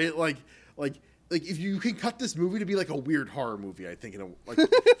 right? Like if you can cut this movie to be like a weird horror movie, I think,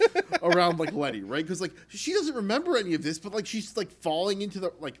 around like Letty, right? Because like she doesn't remember any of this, but like she's like falling into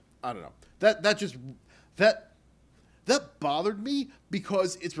the like I don't know. That bothered me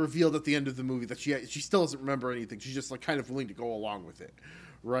because it's revealed at the end of the movie that she still doesn't remember anything. She's just like kind of willing to go along with it,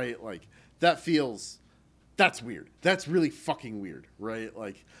 right? Like that's weird. That's really fucking weird, right?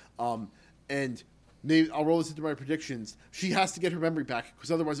 Like and. Maybe I'll roll this into my predictions. She has to get her memory back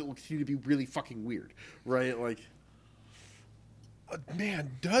because otherwise it will continue to be really fucking weird, right? Like, man,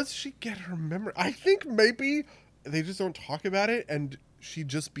 does she get her memory? I think maybe they just don't talk about it, and she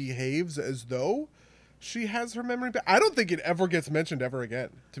just behaves as though she has her memory back. I don't think it ever gets mentioned ever again.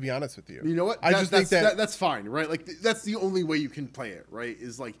 To be honest with you, you know what? I just think that's fine, right? Like that's the only way you can play it, right?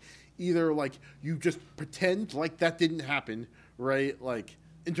 Is like either like you just pretend like that didn't happen, right? Like.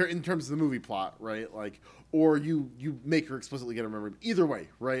 In terms of the movie plot, right? Like, or you make her explicitly get her memory. Either way,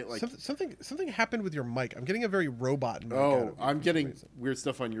 right? Like something happened with your mic. I'm getting a very robot mic. Oh, I'm getting weird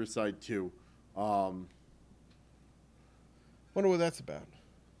stuff on your side too. Wonder what that's about.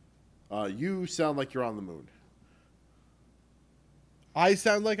 You sound like you're on the moon. I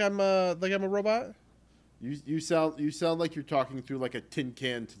sound like I'm a robot. You sound like you're talking through like a tin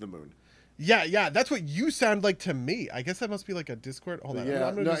can to the moon. Yeah, that's what you sound like to me. I guess that must be like a Discord. Hold on, Yeah,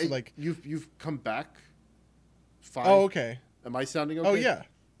 I'm gonna no, just like. you've come back. Fine. Oh, okay. Am I sounding okay? Oh yeah.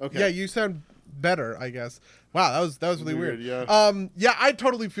 Okay. Yeah, you sound better, I guess. Wow, that was really weird. Yeah. Yeah, I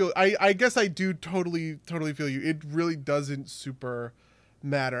totally feel. I guess I do totally feel you. It really doesn't super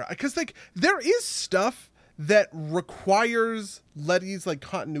matter because like there is stuff that requires Letty's like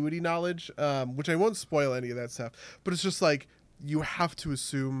continuity knowledge, which I won't spoil any of that stuff. But it's just like you have to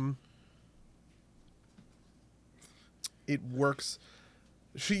assume it works.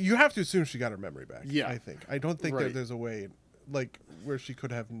 You have to assume she got her memory back. Yeah. I think. I don't think Right. that there's a way like where she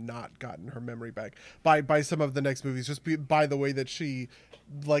could have not gotten her memory back by some of the next movies, just by the way that she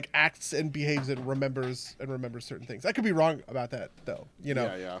like acts and behaves and remembers certain things. I could be wrong about that though. You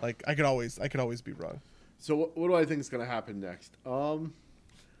know, Yeah. like I could always be wrong. So what do I think is going to happen next?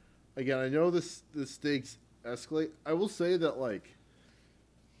 Again, I know the stakes escalate. I will say that like,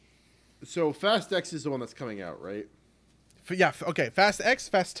 so Fast X is the one that's coming out, right? Okay. Fast X,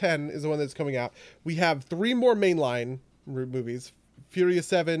 Fast 10 is the one that's coming out. We have 3 more mainline movies: Furious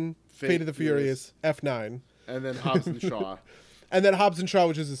 7, Fate of the Furious, F9, and then Hobbs and Shaw. And then Hobbs and Shaw,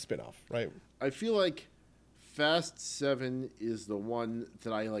 which is a spin-off, right? I feel like Fast 7 is the one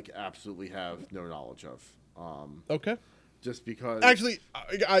that I like absolutely have no knowledge of. Okay. Just because Actually,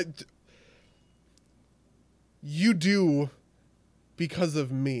 you do because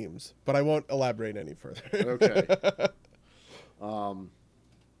of memes, but I won't elaborate any further. Okay.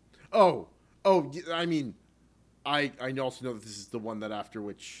 I mean, I also know that this is the one that after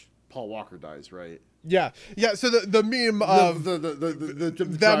which Paul Walker dies, right? Yeah. So the meme of them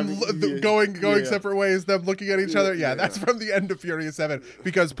going separate ways, them looking at each other. Yeah, that's from the end of Furious 7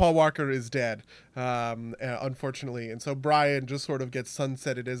 because Paul Walker is dead, unfortunately, and so Brian just sort of gets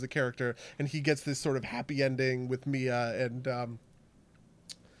sunsetted as a character, and he gets this sort of happy ending with Mia and God,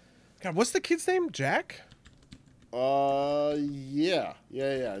 what's the kid's name? Jack? Yeah,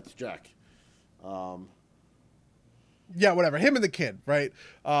 it's Jack. Yeah, whatever. Him and the kid, right?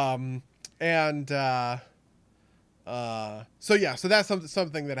 So that's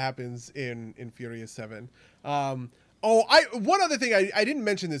something that happens in Furious 7. One other thing I didn't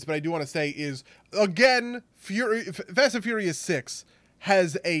mention this, but I do want to say is again, Fast and Furious 6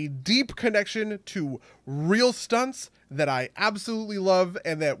 has a deep connection to real stunts that I absolutely love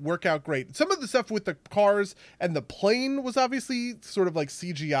and that work out great. Some of the stuff with the cars and the plane was obviously sort of like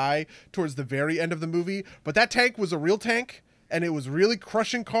CGI towards the very end of the movie, but that tank was a real tank. And it was really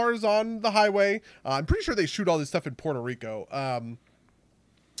crushing cars on the highway. I'm pretty sure they shoot all this stuff in Puerto Rico.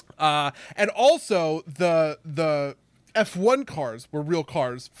 And also the F1 cars were real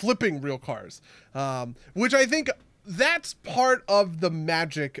cars, flipping real cars, which I think that's part of the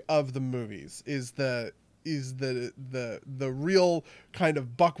magic of the movies is the real kind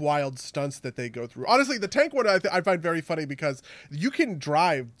of buck wild stunts that they go through. Honestly, the tank one I find very funny because you can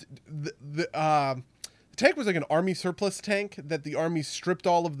drive the tank was like an army surplus tank that the army stripped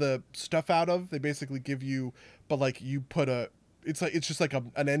all of the stuff out of. They basically give you, but like you put it's just like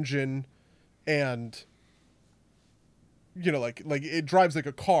an engine, and you know like it drives like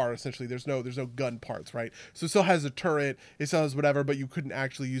a car essentially. There's no gun parts, right? So it still has a turret, it still has whatever, but you couldn't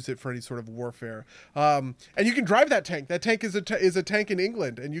actually use it for any sort of warfare. And you can drive that tank. That tank is a tank in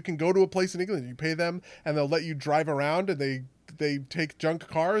England, and you can go to a place in England. You pay them, and they'll let you drive around, and they take junk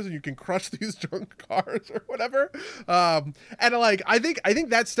cars and you can crush these junk cars or whatever. And like, I think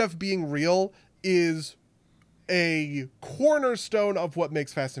that stuff being real is a cornerstone of what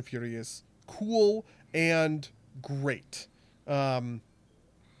makes Fast and Furious cool and great.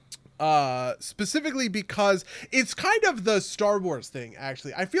 Specifically because it's kind of the Star Wars thing,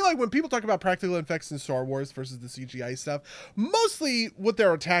 actually. I feel like when people talk about practical effects in Star Wars versus the CGI stuff, mostly what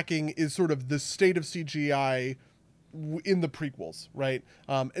they're attacking is sort of the state of CGI in the prequels, right?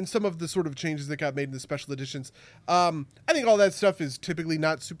 And some of the sort of changes that got made in the special editions. I think all that stuff is typically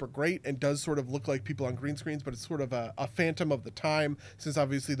not super great and does sort of look like people on green screens, but it's sort of a phantom of the time, since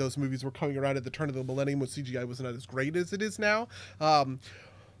obviously those movies were coming around at the turn of the millennium when CGI was not as great as it is now.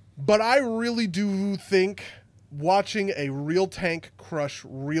 But I really do think watching a real tank crush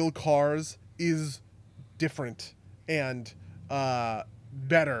real cars is different and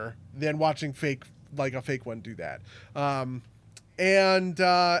better than watching a fake one do that. And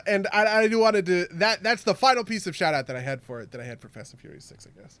I do want to do that's the final piece of shout out that I had for Fast and Furious 6, I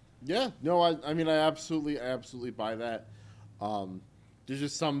guess. Yeah, no, I mean, I absolutely buy that. There's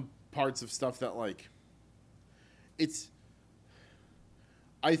just some parts of stuff that like,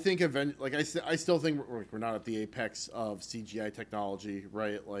 I think like I still think we're not at the apex of CGI technology,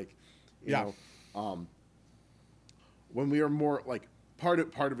 right? Like, you know, when we are more like part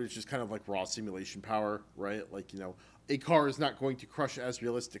of it is just kind of like raw simulation power, right? Like, you know, a car is not going to crush as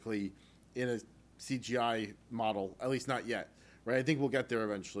realistically in a CGI model, at least not yet, right? I think we'll get there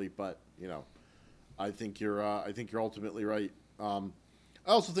eventually, but you know, I think you're ultimately right. I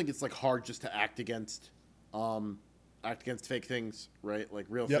also think it's like hard just to act against fake things, right? Like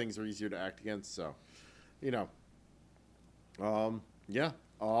real things are easier to act against. So, you know, yeah,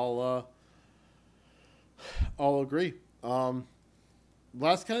 I'll agree.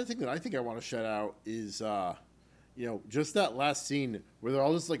 Last kind of thing that I think I want to shout out is, you know, just that last scene where they're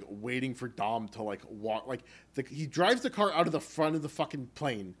all just like waiting for Dom to like walk, like he drives the car out of the front of the fucking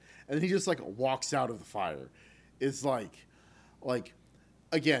plane, and then he just like walks out of the fire. It's like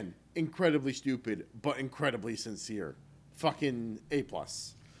again, incredibly stupid, but incredibly sincere. Fucking A+.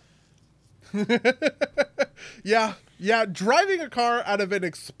 Yeah, driving a car out of an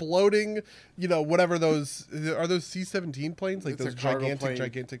exploding, you know, whatever those are, those C-17 planes, like those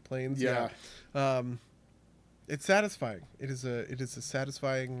gigantic planes. Yeah. It's satisfying. It is a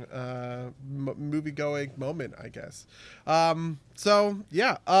satisfying movie-going moment, I guess. So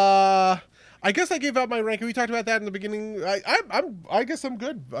yeah, I guess I gave out my ranking. We talked about that in the beginning. I guess I'm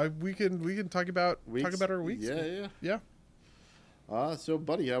good. We can talk about our weeks. Yeah. So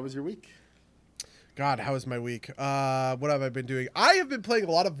buddy, how was your week? God, how was my week? What have I been doing? I have been playing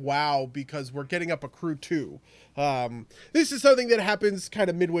a lot of WoW because we're getting up a crew 2. This is something that happens kind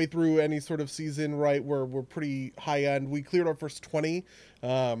of midway through any sort of season, right? Where we're pretty high end. We cleared our first 20,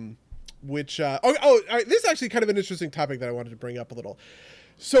 which all right, this is actually kind of an interesting topic that I wanted to bring up a little.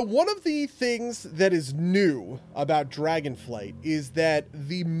 So one of the things that is new about Dragonflight is that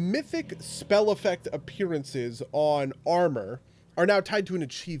the mythic spell effect appearances on armor are now tied to an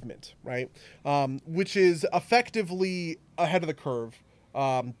achievement, right? Which is effectively ahead of the curve,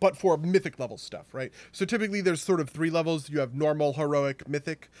 but for mythic level stuff, right? So typically there's sort of 3 levels. You have normal, heroic,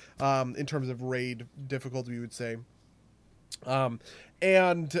 mythic, in terms of raid difficulty, we would say.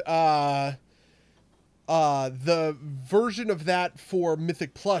 The version of that for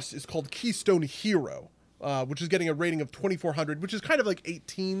Mythic Plus is called Keystone Hero, which is getting a rating of 2,400, which is kind of like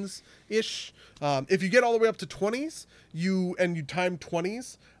 18s-ish. If you get all the way up to 20s, you time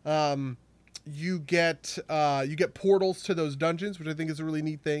 20s, you get portals to those dungeons, which I think is a really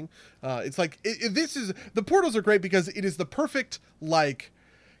neat thing. It's like the portals are great because it is the perfect like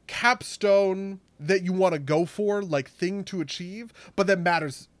capstone that you want to go for, like thing to achieve, but that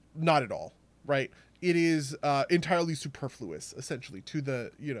matters not at all, right? It is entirely superfluous, essentially, to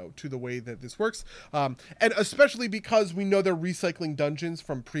the way that this works, and especially because we know they're recycling dungeons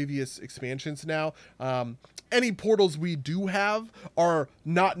from previous expansions now. Any portals we do have are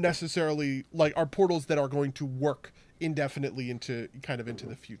not necessarily like are portals that are going to work indefinitely into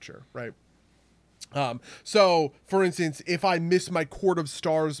the future, right? So, for instance, if I miss my Court of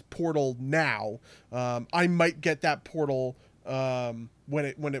Stars portal now, I might get that portal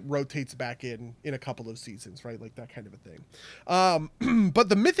when it rotates back in a couple of seasons, right? Like that kind of a thing. But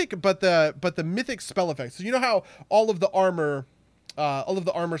the mythic spell effects. So you know how all of the armor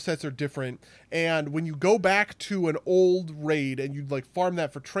sets are different, and when you go back to an old raid and you like farm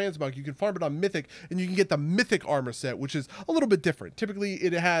that for transmog, you can farm it on mythic and you can get the mythic armor set, which is a little bit different. Typically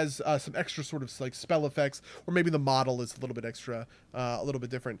it has some extra sort of like spell effects, or maybe the model is a little bit extra, a little bit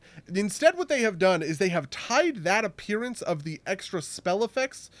different. Instead, what they have done is they have tied that appearance of the extra spell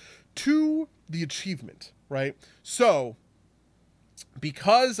effects to the achievement, right? So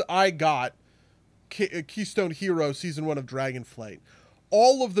because I got Keystone Hero Season 1 of Dragonflight,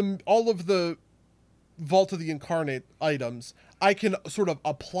 all of the Vault of the Incarnate items, I can sort of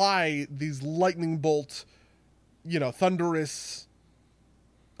apply these lightning bolt, thunderous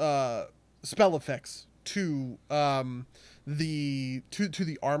spell effects to the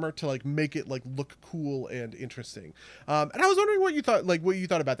armor to like make it like look cool and interesting. And I was wondering what you thought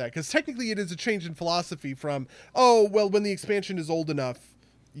about that, because technically it is a change in philosophy from, when the expansion is old enough,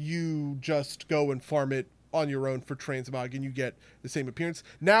 you just go and farm it on your own for transmog and you get the same appearance.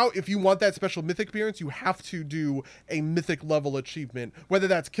 Now, if you want that special mythic appearance, you have to do a mythic level achievement, whether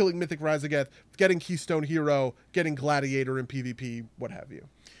that's killing Mythic Razageth, getting Keystone Hero, getting Gladiator in PvP, what have you.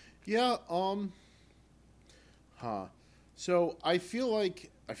 Yeah, So I feel like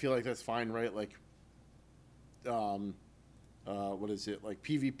that's fine, right? Like, what is it? Like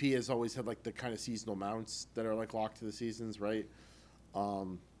PvP has always had like the kind of seasonal mounts that are like locked to the seasons, right?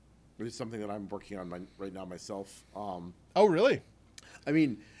 Which is something that I'm working on right now myself. Oh, really? I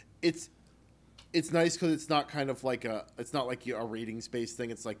mean, it's it's nice because it's not kind of like it's not like a ratings based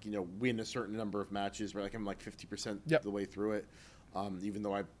thing. It's like, win a certain number of matches, where like I'm like 50% Yep. the way through it. Even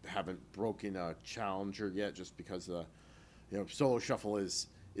though I haven't broken a challenger yet, just because solo shuffle is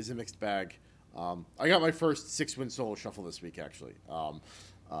a mixed bag. I got my first 6-win solo shuffle this week, actually. Which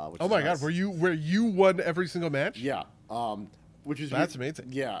Oh is my nice. God, where you won every single match? Yeah. Which is That's amazing.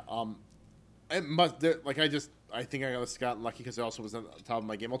 Yeah. I think I got gotten lucky because I also was on the top of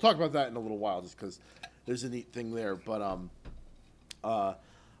my game. I'll talk about that in a little while, just because there's a neat thing there. But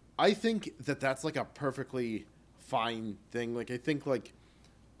I think that's like a perfectly fine thing. Like I think like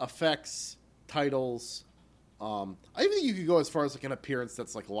effects, titles. I even think you could go as far as like an appearance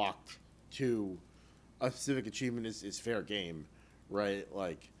that's like locked to a specific achievement is fair game, right?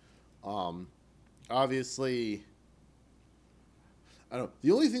 Like, obviously. I don't know.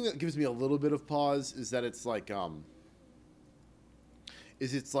 The only thing that gives me a little bit of pause is that it's like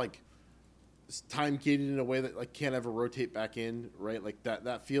it's time gated in a way that like can't ever rotate back in, right? Like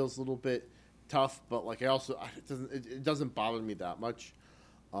that feels a little bit tough, but like it doesn't bother me that much.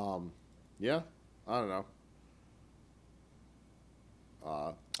 Yeah, I don't know.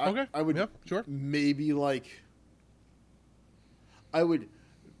 Okay. I would, yeah, sure. maybe like I don't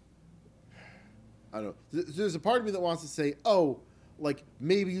know. There's a part of me that wants to say, oh, like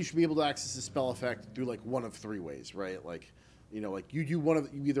maybe you should be able to access the spell effect through like one of 3 ways, right? Like, like you do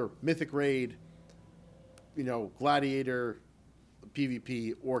you either Mythic Raid, Gladiator,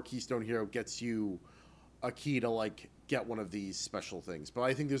 PvP, or Keystone Hero gets you a key to like get one of these special things. But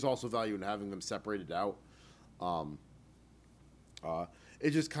I think there's also value in having them separated out. It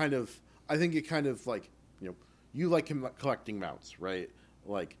just kind of, I think it kind of like, you like collecting mounts, right?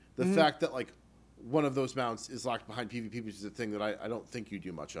 Like the fact that like one of those mounts is locked behind PvP, which is a thing that I don't think you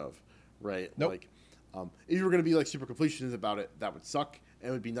do much of, right? Nope. Like, if you were going to be like super completionist about it, that would suck. And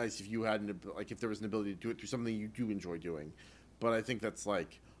it would be nice if you had if there was an ability to do it through something you do enjoy doing. But I think that's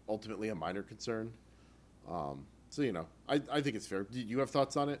like ultimately a minor concern. So I think it's fair. Do you have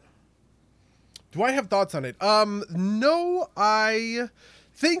thoughts on it? Do I have thoughts on it? No, I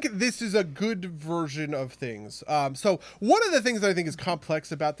think this is a good version of things. So one of the things that I think is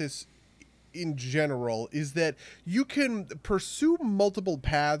complex about this in general is that you can pursue multiple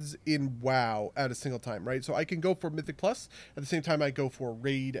paths in WoW at a single time, right? So I can go for Mythic Plus at the same time I go for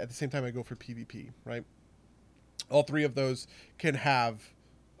Raid, at the same time I go for PvP, right? All 3 of those can have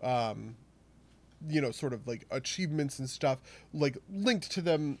sort of like achievements and stuff like linked to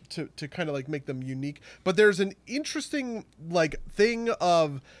them to kind of like make them unique. But there's an interesting like thing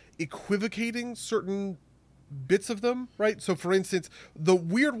of equivocating certain bits of them, right? So for instance, the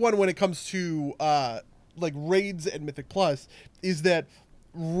weird one when it comes to like raids and Mythic Plus is that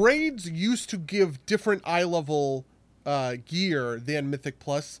raids used to give different eye level gear than Mythic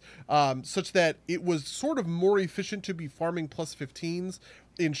Plus, such that it was sort of more efficient to be farming plus 15s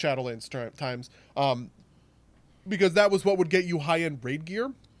in Shadowlands times, because that was what would get you high-end raid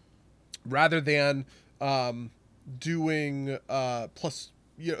gear, rather than doing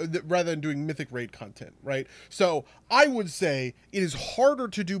rather than doing Mythic Raid content, right? So I would say it is harder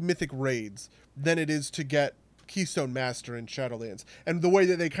to do Mythic Raids than it is to get Keystone Master in Shadowlands. And the way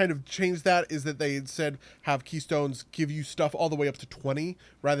that they kind of changed that is that they said have Keystones give you stuff all the way up to 20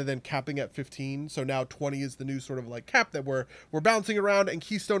 rather than capping at 15. So now 20 is the new sort of like cap that we're bouncing around, and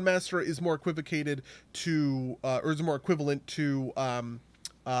Keystone Master is more equivocated to or is more equivalent to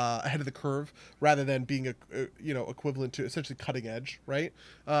ahead of the curve rather than being equivalent to essentially cutting edge, right?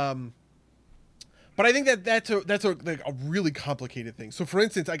 But I think that's a really complicated thing. So, for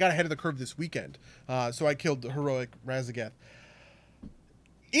instance, I got ahead of the curve this weekend. So I killed Heroic Razagath.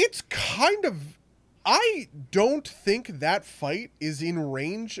 It's kind of... I don't think that fight is in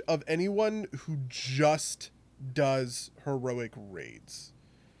range of anyone who just does heroic raids.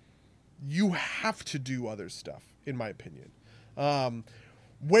 You have to do other stuff, in my opinion.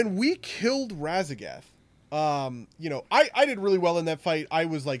 When we killed Razagath, I did really well in that fight. I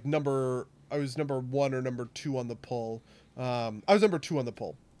was like number 1 or number 2 on the poll. I was number 2 on the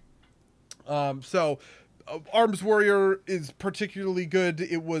poll. So Arms Warrior is particularly good.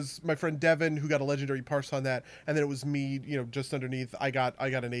 It was my friend Devin who got a legendary parse on that, and then it was me, just underneath. I got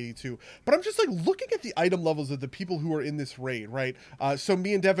an 82. But I'm just like looking at the item levels of the people who are in this raid, right? So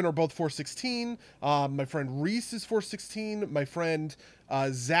me and Devin are both 416. My friend Reese is 416. My friend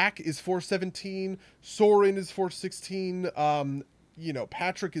Zach is 417. Soren is 416.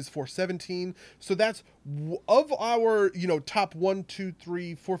 Patrick is 417. So that's of our, top 1, 2,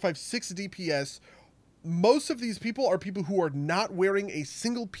 3, 4, 5, 6 DPS. Most of these people are people who are not wearing a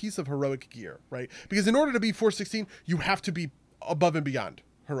single piece of heroic gear, right? Because in order to be 416, you have to be above and beyond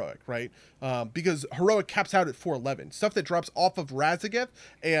Heroic, right? Because Heroic caps out at 411. Stuff that drops off of Razageth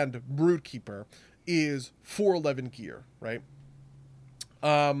and Broodkeeper is 411 gear, right?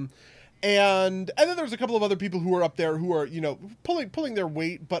 And then there's a couple of other people who are up there who are, you know, pulling their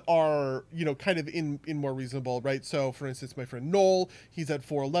weight, but are, you know, kind of in more reasonable, right? So, for instance, my friend Noel, he's at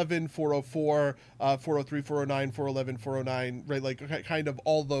 411, 404, 403, 409, 411, 409, right? Like kind of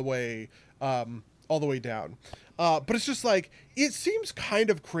all the way down. But it's just like, it seems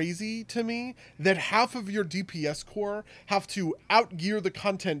kind of crazy to me that half of your DPS core have to outgear the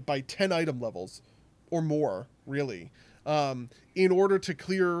content by 10 item levels or more, really, in order to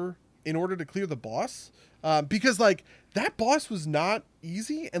clear the boss, because like that boss was not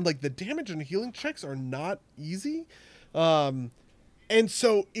easy, and like the damage and healing checks are not easy, and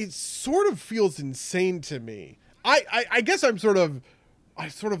so it sort of feels insane to me. I guess I sort of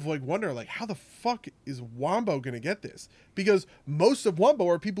like wonder, like, how the fuck is Wombo gonna get this? Because most of Wombo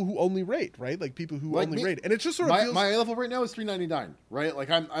are people who only raid, right? Like people who like only raid, and it just sort of feels... my level right now is 399, right? Like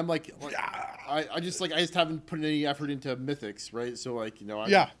I'm like I just haven't put any effort into mythics, right? So like, you know,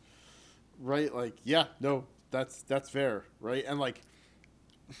 right, like, yeah, no, that's fair, right? And like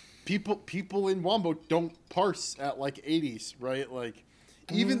people in Wombo don't parse at like 80s, right? Like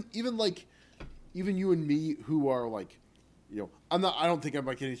even you and me who are like, you know, I don't think I'm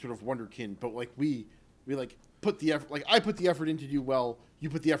like any sort of wonderkin, but like we like put the effort, like I put the effort in to do well, you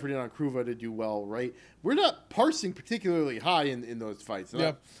put the effort in on Kruva to do well, right? We're not parsing particularly high in those fights.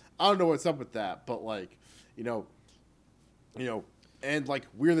 Yeah. I don't know what's up with that, but like, you know, and like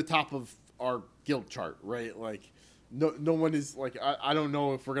we're the top of our guild chart, right? Like no one is like, I don't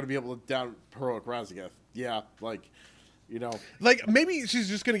know if we're gonna be able to down Heroic Razageth. Yeah, like, you know, like maybe she's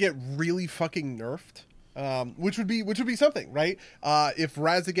just gonna get really fucking nerfed, which would be something, right? If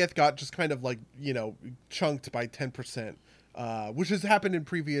Razageth got just kind of like, you know, chunked by 10%, which has happened in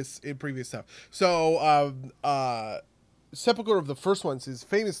previous stuff. So Sepulchre of the First Ones is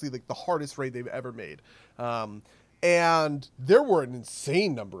famously like the hardest raid they've ever made. And there were an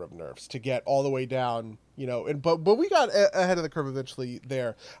insane number of nerfs to get all the way down, you know, but we got ahead of the curve eventually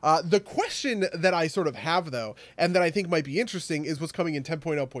there. The question that I sort of have, though, and that I think might be interesting, is what's coming in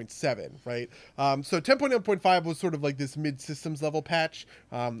 10.0.7, right? So 10.0.5 was sort of like this mid-systems level patch,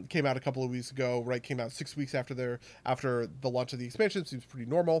 came out a couple of weeks ago, right? Came out 6 weeks after the launch of the expansion. Seems pretty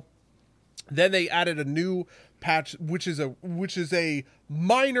normal. Then they added a new patch, which is a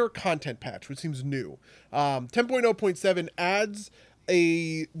minor content patch, which seems new. 10.0.7 adds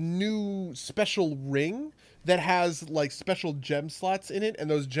a new special ring that has like special gem slots in it,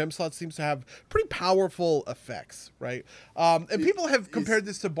 and those gem slots seems to have pretty powerful effects, right? And people have compared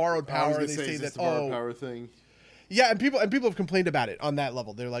this to borrowed power, and they say that borrowed power thing. Yeah, and people have complained about it on that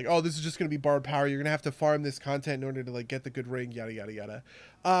level. They're like, "Oh, this is just going to be borrowed power. You're going to have to farm this content in order to like get the good ring, yada yada yada."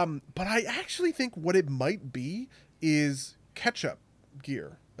 But I actually think what it might be is catch-up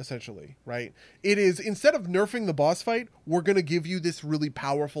gear, essentially, right? It is, instead of nerfing the boss fight, we're going to give you this really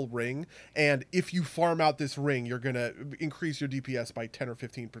powerful ring, and if you farm out this ring, you're going to increase your DPS by 10 or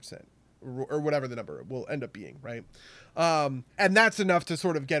 15%. Or whatever the number will end up being, right? And that's enough to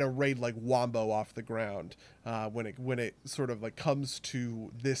sort of get a raid like Wombo off the ground when it sort of like comes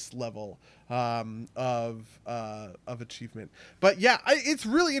to this level of achievement. But yeah, it's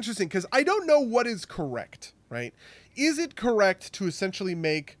really interesting because I don't know what is correct, right? Is it correct to essentially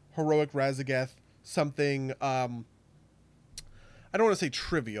make Heroic Razageth something, I don't want to say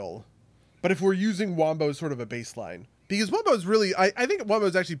trivial, but if we're using Wombo as sort of a baseline, because Wombo is really, I think Wombo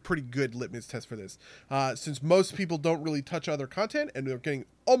is actually pretty good litmus test for this, since most people don't really touch other content, and they're getting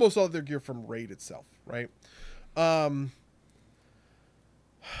almost all of their gear from Raid itself, right? Do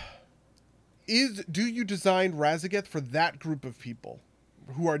you design Razageth for that group of people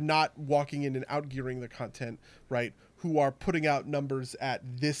who are not walking in and outgearing the content, right? Who are putting out numbers at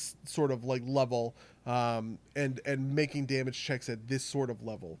this sort of like level, and making damage checks at this sort of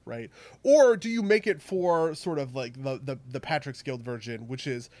level, right? Or do you make it for sort of like the Patrick's Guild version, which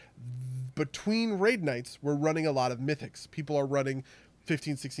is between raid nights, we're running a lot of mythics. People are running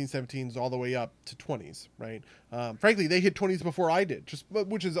 15, 16, 17s all the way up to 20s, right? Frankly, they hit 20s before I did,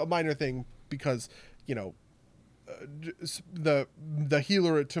 which is a minor thing because, you know, the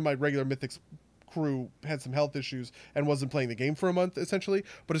healer to my regular mythics crew had some health issues and wasn't playing the game for a month, essentially.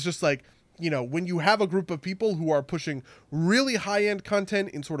 But it's just like, you know, when you have a group of people who are pushing really high-end content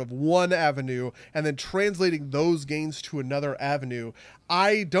in sort of one avenue and then translating those gains to another avenue,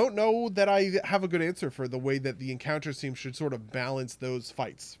 I don't know that I have a good answer for the way that the encounter team should sort of balance those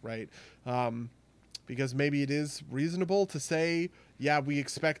fights, right? Because maybe it is reasonable to say, yeah, we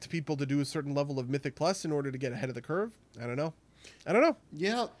expect people to do a certain level of Mythic Plus in order to get ahead of the curve. I don't know. I don't know.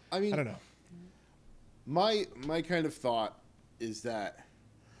 Yeah, I mean, I don't know. my kind of thought is that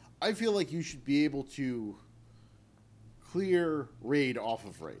I feel like you should be able to clear raid off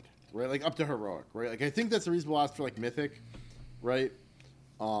of raid, right? Like up to heroic, right? Like I think that's a reasonable ask for like mythic, right?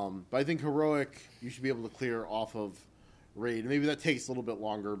 But I think heroic you should be able to clear off of raid. Maybe that takes a little bit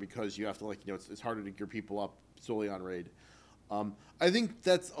longer because you have to like it's harder to gear people up solely on raid. I think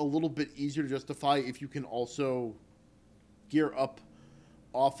that's a little bit easier to justify if you can also gear up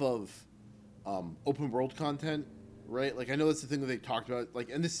off of open world content, right? Like I know that's the thing that they talked about. Like,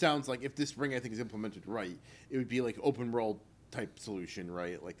 and this sounds like if this ring I think is implemented right, it would be like open world type solution,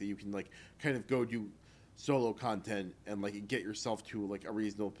 right? Like that you can like kind of go do solo content and like get yourself to like a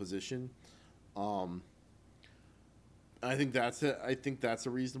reasonable position. I think that's it. I think that's a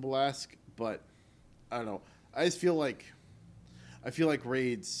reasonable ask, but I don't know. I just feel like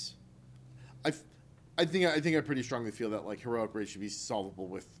raids. I think I pretty strongly feel that like heroic raids should be solvable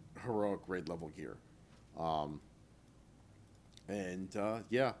with heroic raid level gear.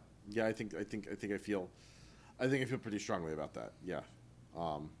 Yeah, I think I feel pretty strongly about that. Yeah.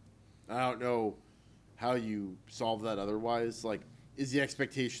 I don't know how you solve that otherwise. Like, is the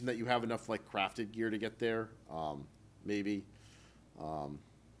expectation that you have enough like crafted gear to get there? Maybe.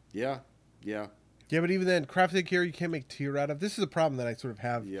 Yeah. Yeah, but even then, crafted gear you can't make tier out of. This is a problem that I sort of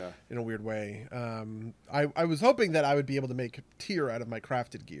have Yeah. in a weird way. I was hoping that I would be able to make tier out of my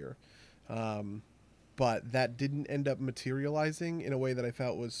crafted gear, but that didn't end up materializing in a way that I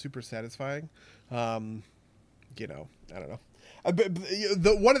felt was super satisfying. I don't know.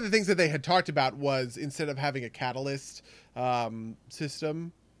 One of the things that they had talked about was instead of having a catalyst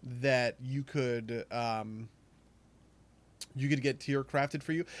system that you could get tier crafted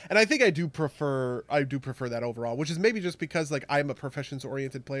for you, and I think I do prefer that overall, which is maybe just because like I'm a professions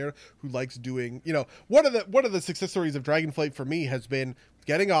oriented player who likes doing, one of the success stories of Dragonflight for me has been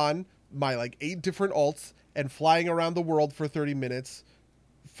getting on my like 8 different alts and flying around the world for 30 minutes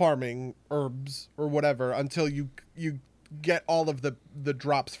farming herbs or whatever until you get all of the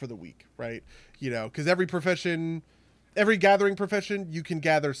drops for the week, right? Because every gathering profession you can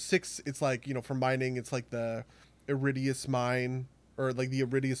gather 6. It's like, for mining, it's like the Iridius mine or like the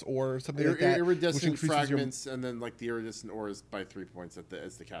Iridius ore or something like that. Iridescent fragments, and then like the iridescent ore is by 3 points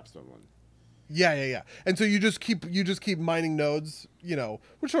as the capstone one. Yeah. And so you just keep mining nodes,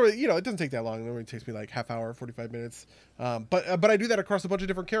 which sort of, it doesn't take that long. It only takes me like half hour, 45 minutes. But I do that across a bunch of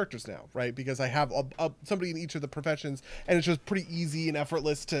different characters now, right? Because I have somebody in each of the professions, and it's just pretty easy and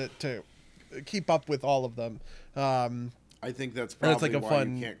effortless to keep up with all of them. I think that's probably like why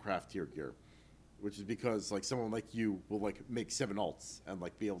you can't craft tier gear, which is because like someone like you will like make 7 alts and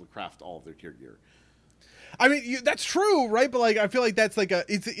like be able to craft all of their tier gear. I mean, that's true, right? But like, I feel like that's like I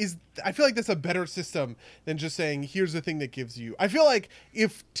feel like that's a better system than just saying, here's the thing that gives you. I feel like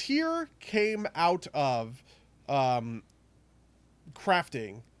if tier came out of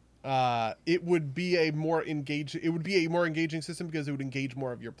crafting, it would be a more engaging system because it would engage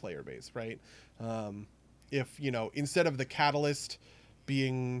more of your player base, right? If instead of the catalyst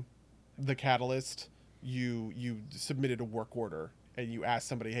being the catalyst, you submitted a work order and you asked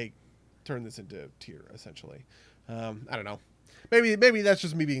somebody, hey, turn this into tier, essentially. I don't know. Maybe that's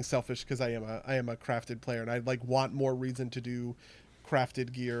just me being selfish because I am a crafted player and I like want more reason to do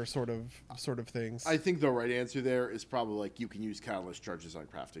crafted gear sort of things. I think the right answer there is probably like you can use catalyst charges on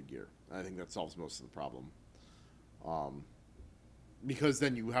crafted gear. I think that solves most of the problem. Because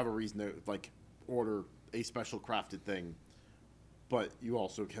then you have a reason to like order a special crafted thing, but you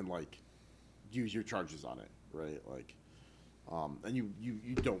also can like use your charges on it, right? Like, and you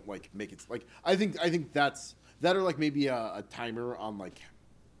don't like make it like I think that's that or like maybe a timer on like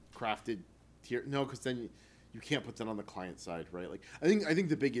crafted tier. No, because then you can't put that on the client side, right? Like I think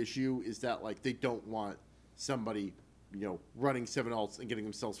the big issue is that like they don't want somebody running 7 alts and getting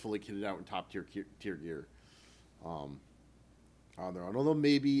themselves fully kitted out in top tier gear on their own. Although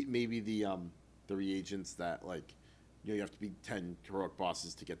maybe the reagents that like you have to be 10 heroic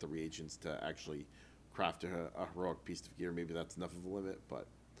bosses to get the reagents to actually craft a heroic piece of gear. Maybe that's enough of a limit, but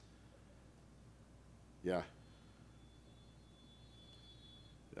yeah.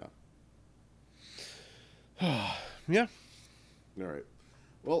 Yeah. All right.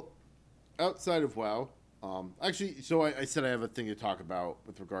 Well, outside of WoW, actually, so I said I have a thing to talk about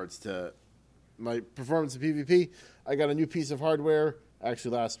with regards to my performance in PvP. I got a new piece of hardware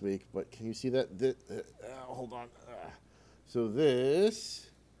actually last week, but can you see that? Hold on. So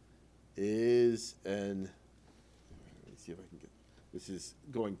this is let me see if I can get. This is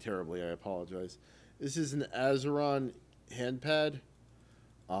going terribly. I apologize. This is an Azeron handpad.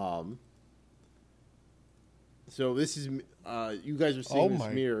 So this is you guys are Oh seeing this my.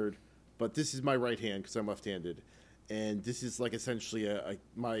 mirrored, but this is my right hand because I'm left-handed, and this is like essentially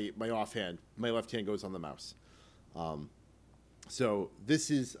my offhand. My left hand goes on the mouse. So this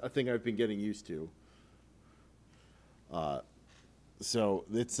is a thing I've been getting used to. So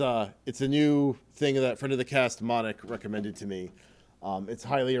it's a new thing that friend of the cast Monic recommended to me. It's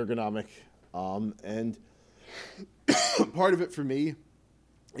highly ergonomic, and part of it for me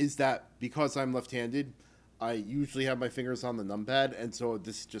is that because I'm left-handed, I usually have my fingers on the numpad, and so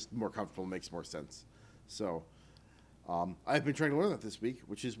this is just more comfortable, makes more sense. So I've been trying to learn that this week,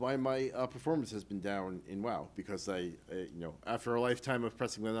 which is why my performance has been down in WoW, because after a lifetime of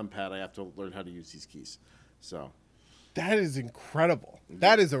pressing the numpad, I have to learn how to use these keys. So That is incredible.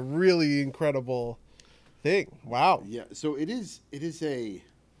 That is a really incredible thing. Wow. yeah, so it is a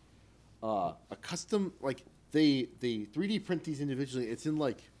custom, like they 3D print these individually. It's in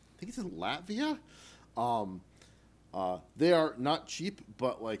I think it's in Latvia. They are not cheap,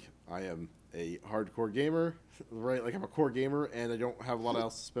 but I am a hardcore gamer, right? Like I'm a core gamer, and I don't have a lot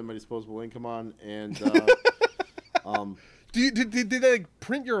else to spend my disposable income on. And Did they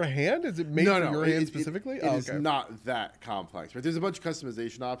print your hand? Is it made for your hand specifically? It is not that complex, right? There's a bunch of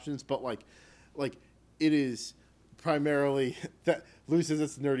customization options, but like it is primarily that. Lou says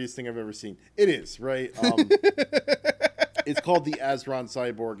that's the nerdiest thing I've ever seen. It is, right? It's called the Azron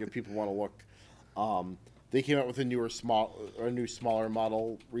Cyborg. If people want to look, they came out with a new smaller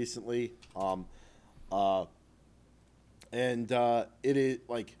model recently, and it is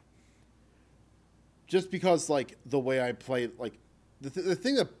just because the way I play, the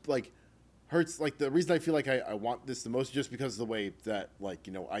thing that hurts, the reason I feel like I want this the most is just because of the way that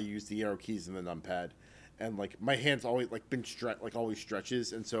I use the arrow keys in the numpad, and my hands always been always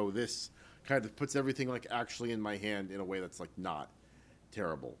stretches, and so this kind of puts everything actually in my hand in a way that's not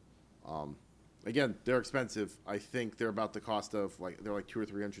terrible. Again, they're expensive. I think they're about the cost of they're $200 or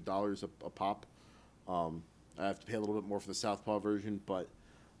 $300 a pop. I have to pay a little bit more for the Southpaw version, but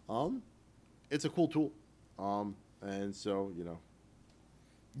it's a cool tool. And so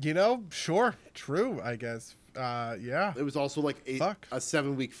Sure, true. I guess. Yeah. it was also a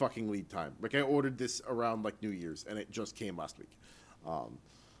 7-week fucking lead time. I ordered this around New Year's, and it just came last week.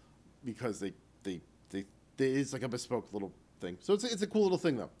 Because they it's a bespoke little thing. So it's a cool little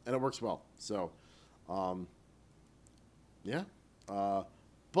thing though, and it works well. So, yeah.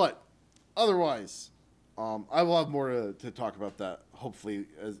 But otherwise, I will have more to talk about that. Hopefully,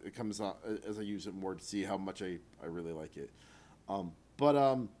 as it comes on, as I use it more to see how much I really like it.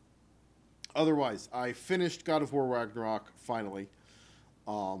 But otherwise, I finished God of War Ragnarok finally.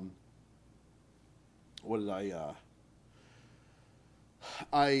 What did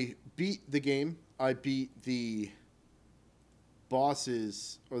I beat the game. I beat the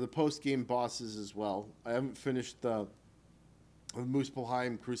bosses, or the post-game bosses as well. I haven't finished the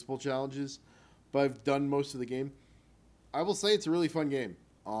Muspelheim Crucible challenges, but I've done most of the game. I will say it's a really fun game.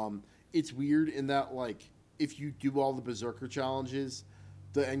 It's weird in that, if you do all the Berserker challenges,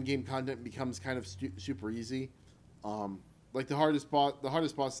 the end game content becomes kind of super easy. The hardest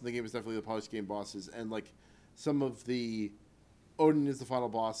boss in the game is definitely the post-game bosses, and some of the Odin is the final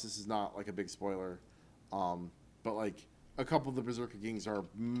boss. This is not a big spoiler, but a couple of the Berserker Kings are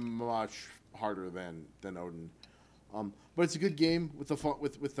much harder than Odin. But it's a good game with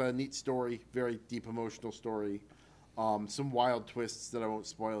a neat story, very deep emotional story, some wild twists that I won't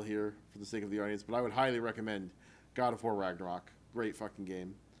spoil here for the sake of the audience. But I would highly recommend God of War Ragnarok. Great fucking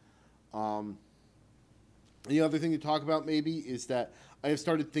game. The other thing to talk about maybe is that I have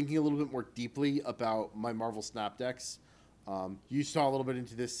started thinking a little bit more deeply about my Marvel Snap decks. You saw a little bit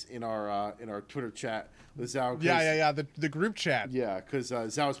into this in our Twitter chat with Zhao. Yeah. The group chat. Yeah, because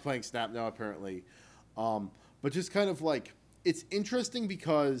Zhao's playing Snap now apparently. But just kind of it's interesting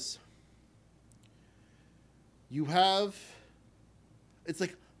because you have, it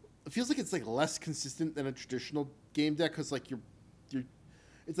feels like it's less consistent than a traditional game deck because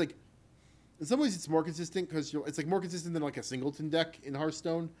it's in some ways it's more consistent because it's more consistent than a singleton deck in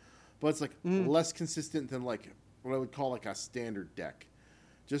Hearthstone, but it's less consistent than what I would call a standard deck,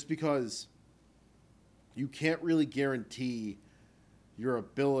 just because you can't really guarantee your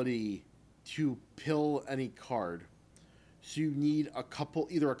ability to pill any card. So you need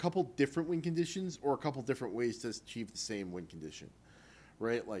either a couple different win conditions or a couple different ways to achieve the same win condition,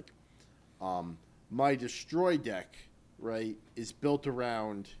 right? My Destroy deck, right, is built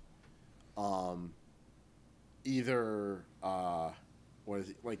around either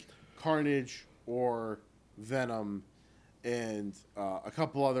Carnage or Venom and a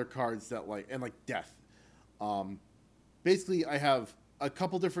couple other cards that and Death. Basically, I have a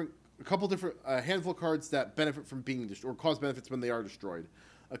couple different a handful of cards that benefit from being destroyed or cause benefits when they are destroyed.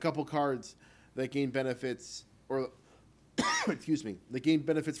 A couple cards that gain benefits or excuse me, they gain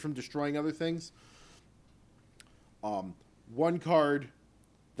benefits from destroying other things. One card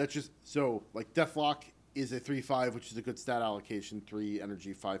that's just so like Deathlock is a 3/5, which is a good stat allocation, 3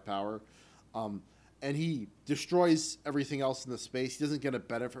 energy, 5 power. And he destroys everything else in the space. He doesn't get a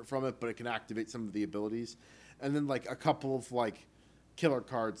benefit from it, but it can activate some of the abilities. And then like a couple of like killer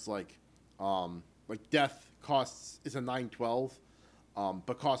cards like Death is a 9/12,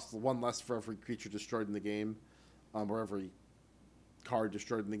 but costs 1 less for every creature destroyed in the game, or every card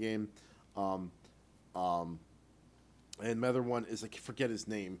destroyed in the game. And another one is, I forget his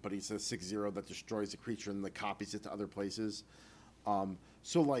name, but he's a 6/0 that destroys a creature and like copies it to other places.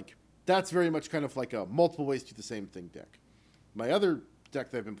 So like that's very much kind of like a multiple ways to do the same thing deck. My other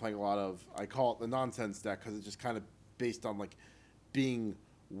deck that I've been playing a lot of, I call it the nonsense deck because it's just kind of based on like being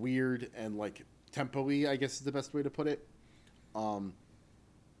weird and like tempo-y, I guess is the best way to put it.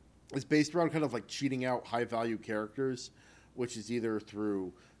 It's based around kind of like cheating out high value characters, which is either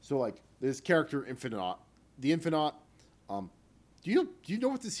through there's character Infinite. The Infinite. Do you know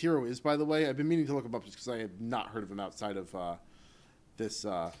what this hero is, by the way? I've been meaning to look him up just because I have not heard of him outside of this.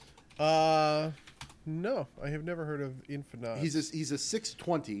 No, I have never heard of Infinite. He's a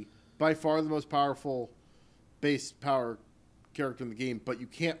 6/20, by far the most powerful base power character in the game, but you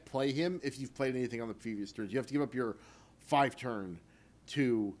can't play him if you've played anything on the previous turns. You have to give up your 5 turn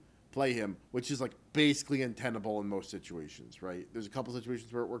to play him, which is like basically untenable in most situations, right? There's a couple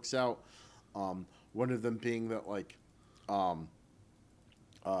situations where it works out. One of them being that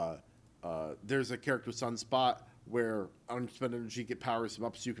there's a character Sunspot where unspent energy powers him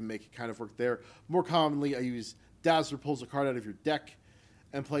up so you can make it kind of work there. More commonly, I use Dazzler pulls a card out of your deck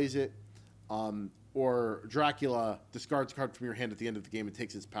and plays it. Or Dracula discards a card from your hand at the end of the game and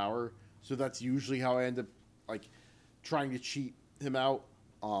takes his power. So that's usually how I end up like trying to cheat him out.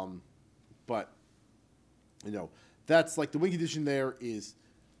 But that's like the win condition there is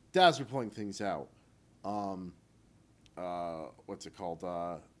Dazzler pulling things out. What's it called?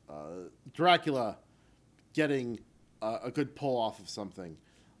 Dracula getting a good pull off of something.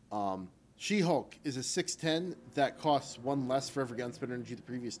 She-Hulk is a 6/10 that costs 1 less for every unspent energy the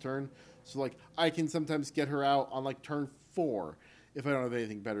previous turn. So like I can sometimes get her out on like turn 4 if I don't have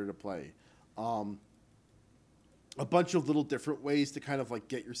anything better to play. A bunch of little different ways to kind of like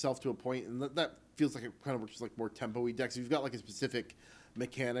get yourself to a point, and that feels like it kind of works like more tempo-y decks. If you've got like a specific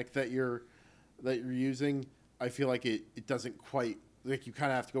mechanic that you're using, I feel like it doesn't quite like you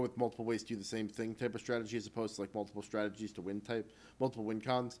kind of have to go with multiple ways to do the same thing type of strategy as opposed to like multiple strategies to win multiple win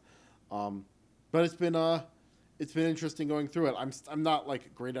cons. But it's been interesting going through it. I'm not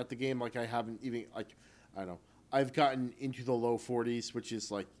like great at the game. Like I haven't even like I don't know. I've gotten into the low 40s, which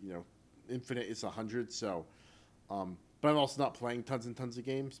is like Infinite is 100. So, but I'm also not playing tons and tons of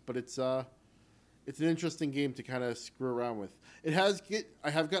games. But it's an interesting game to kind of screw around with. I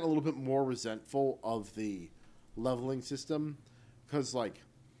have gotten a little bit more resentful of the leveling system because like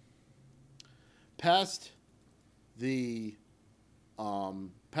past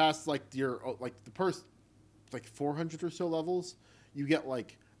your like the first like 400 or so levels, you get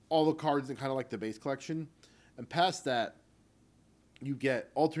like all the cards in kind of like the base collection, and past that you get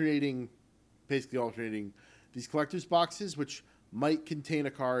alternating these collector's boxes, which might contain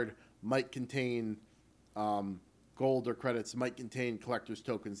a card, might contain gold or credits, might contain collector's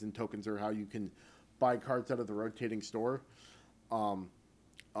tokens, and tokens are how you can buy cards out of the rotating store.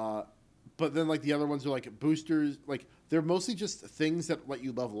 But then like the other ones are like boosters, like they're mostly just things that let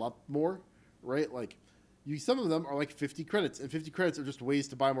you level up more, right? Like some of them are like 50 credits, and 50 credits are just ways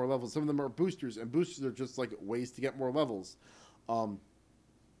to buy more levels. Some of them are boosters, and boosters are just like ways to get more levels. And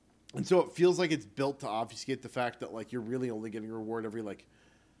so it feels like it's built to obfuscate the fact that like you're really only getting a reward every like,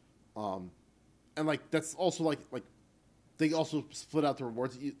 and like that's also like they also split out the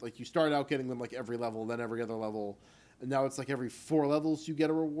rewards. You start out getting them like every level, then every other level, and now it's like every 4 levels you get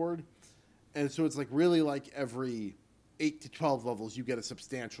a reward, and so it's like really like every 8 to 12 levels you get a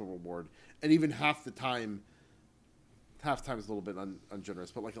substantial reward, and even half the time is a little bit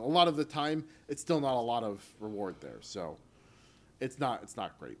ungenerous, but like a lot of the time it's still not a lot of reward there. So it's not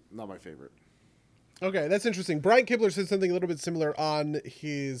great. Not my favorite. Okay, that's interesting. Brian Kibler said something a little bit similar on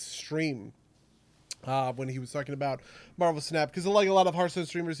his stream when he was talking about Marvel Snap, because like a lot of Hearthstone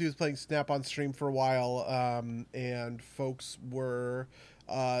streamers, he was playing Snap on stream for a while, and folks were,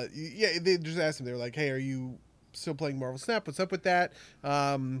 they just asked him, they were like, hey, are you still playing Marvel Snap? What's up with that?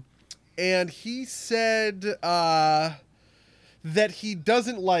 And he said that he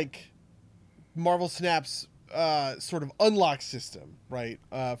doesn't like Marvel Snap's sort of unlock system, right?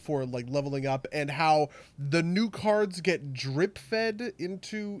 For like leveling up, and how the new cards get drip fed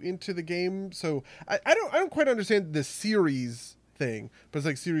into the game. So I don't quite understand the series thing, but it's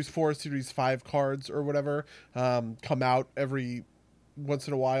like series 4, series 5 cards or whatever come out every once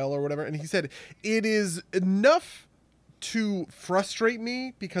in a while or whatever. And he said it is enough to frustrate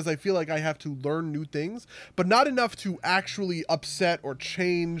me because I feel like I have to learn new things, but not enough to actually upset or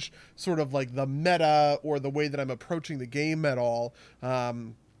change sort of like the meta or the way that I'm approaching the game at all.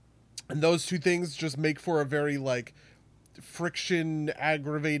 And those two things just make for a very like friction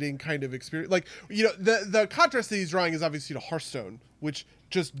aggravating kind of experience. Like, you know, the contrast that he's drawing is obviously to Hearthstone, which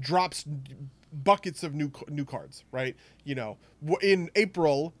just drops buckets of new cards, right? You know, in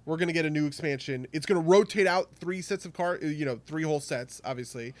April we're going to get a new expansion. It's going to rotate out 3 sets of cards, you know, 3 whole sets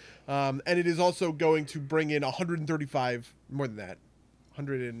obviously, and it is also going to bring in 135 more than that,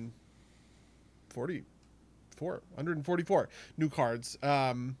 144 new cards,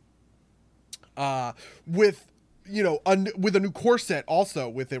 with, you know, with a new core set also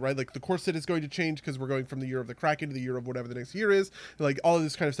with it, right? Like the core set is going to change because we're going from the year of the Kraken to the year of whatever the next year is, like all of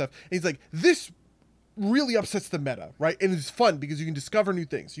this kind of stuff. And he's like, this really upsets the meta, right? And it's fun because you can discover new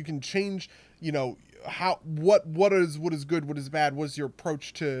things. You can change, you know, how what is good, what is bad, what is your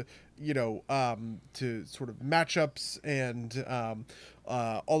approach to, you know, to sort of matchups and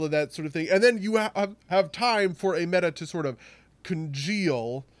all of that sort of thing. And then you have time for a meta to sort of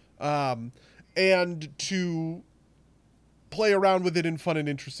congeal and to play around with it in fun and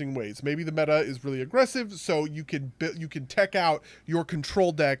interesting ways. Maybe the meta is really aggressive, so you can tech out your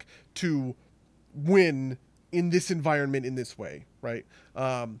control deck to win in this environment in this way, right?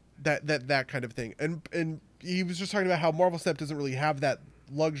 That kind of thing. And he was just talking about how Marvel Snap doesn't really have that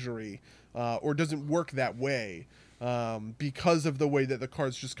luxury, or doesn't work that way, because of the way that the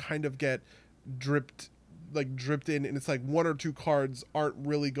cards just kind of get dripped in, and it's like 1 or 2 cards aren't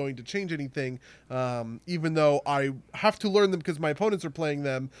really going to change anything, even though I have to learn them because my opponents are playing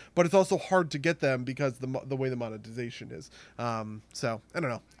them, but it's also hard to get them because the way the monetization is. So I don't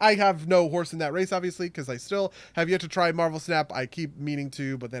know. I have no horse in that race, obviously, because I still have yet to try Marvel Snap. I keep meaning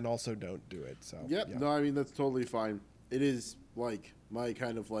to, but then also don't do it. So yep. Yeah. No, I mean, that's totally fine. It is like my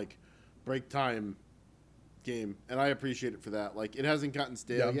kind of like break time game, and I appreciate it for that. Like, it hasn't gotten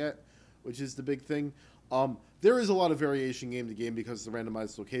stale yet, which is the big thing. There is a lot of variation game to game because of the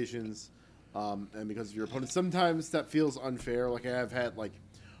randomized locations, and because of your opponents. Sometimes that feels unfair. Like, I have had, like,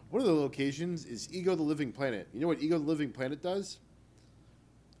 one of the locations is Ego the Living Planet. You know what Ego the Living Planet does?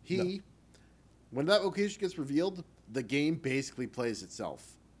 When that location gets revealed, the game basically plays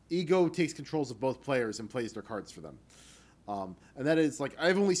itself. Ego takes controls of both players and plays their cards for them. And that is, like,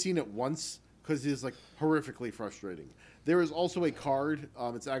 I've only seen it once because it is, like, horrifically frustrating. There is also a card,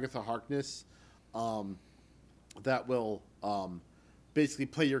 it's Agatha Harkness, that will basically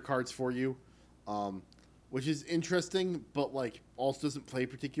play your cards for you, which is interesting, but like also doesn't play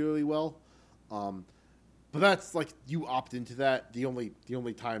particularly well. But that's like, you opt into that. The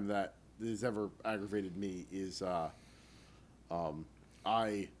only time that has ever aggravated me is I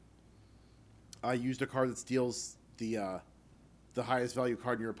used a card that steals the highest value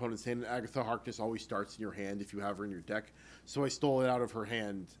card in your opponent's hand. And Agatha Harkness always starts in your hand if you have her in your deck. So I stole it out of her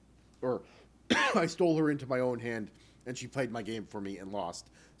hand, or I stole her into my own hand, and she played my game for me and lost.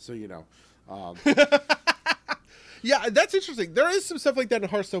 So, you know. Yeah, that's interesting. There is some stuff like that in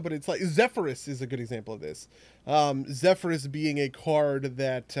Hearthstone, but it's like Zephyrus is a good example of this. Zephyrus being a card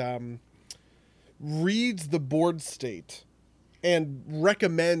that reads the board state and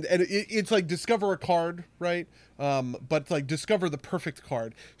recommend, and it's like discover a card, right? But like discover the perfect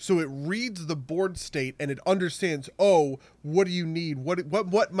card. So it reads the board state and it understands, oh, what do you need?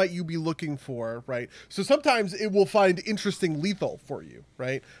 What might you be looking for, right? So sometimes it will find interesting lethal for you,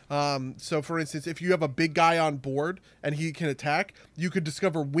 right? So for instance, if you have a big guy on board and he can attack, you could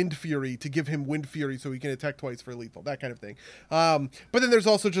discover Wind Fury to give him Wind Fury so he can attack twice for lethal, that kind of thing. But then there's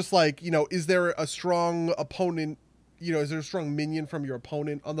also just like, you know, is there a strong opponent? You know, is there a strong minion from your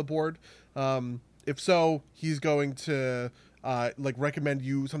opponent on the board? If so, he's going to like recommend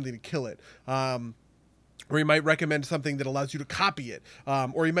you something to kill it. Or he might recommend something that allows you to copy it.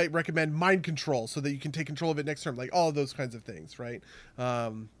 Or he might recommend mind control so that you can take control of it next turn. Like all of those kinds of things, right?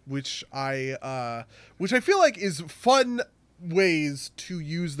 Which I feel like is fun ways to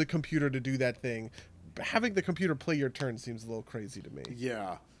use the computer to do that thing. Having the computer play your turn seems a little crazy to me.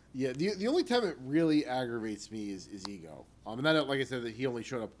 Yeah. Yeah, the only time it really aggravates me is Ego. And then, like I said, that he only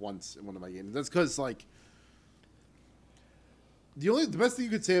showed up once in one of my games. That's because, like, the best thing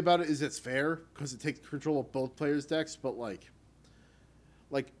you could say about it is it's fair because it takes control of both players' decks. But like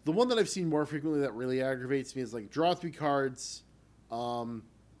like the one that I've seen more frequently that really aggravates me is like draw 3 cards,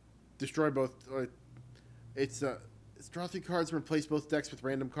 destroy both. It's draw 3 cards and replace both decks with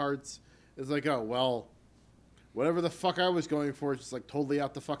random cards. It's like, oh well, whatever the fuck I was going for is just like totally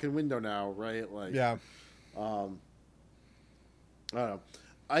out the fucking window now, right? Like, Yeah. I don't know.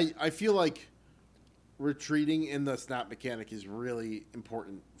 I feel like retreating in the snap mechanic is really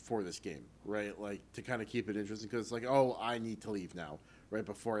important for this game, right? Like to kind of keep it interesting because it's like, oh, I need to leave now, right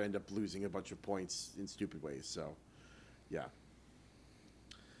before I end up losing a bunch of points in stupid ways. So, yeah.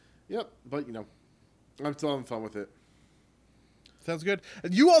 Yep, but you know, I'm still having fun with it. Sounds good.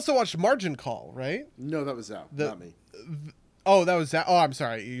 You also watched Margin Call, right? No, that was Al, not me. Oh, that was that. Oh, I'm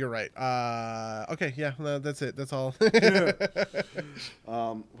sorry. You're right. Okay, yeah, that's it. That's all. What did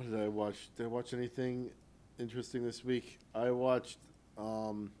I watch? Did I watch anything interesting this week? I watched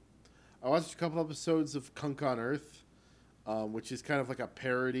a couple episodes of Kunk on Earth, which is kind of like a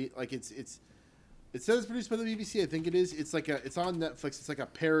parody. Like it says it's produced by the BBC. I think it is. It's on Netflix. It's like a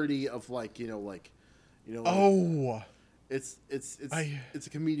parody of Oh. It's a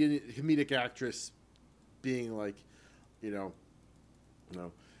comedic actress being like, and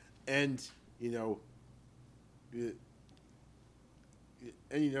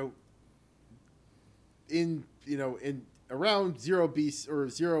in around 0 BC or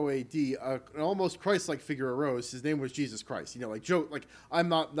 0 AD, an almost Christ-like figure arose. His name was Jesus Christ. Like I'm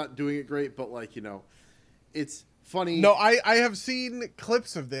not doing it great, but it's funny. No, I have seen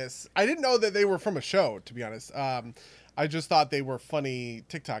clips of this. I didn't know that they were from a show, to be honest. I just thought they were funny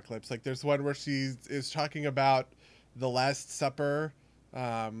TikTok clips. Like there's one where she is talking about the Last Supper,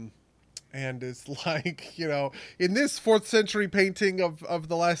 and it's like, in this 4th century painting of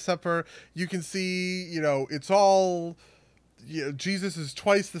the Last Supper, you can see, it's all, Jesus is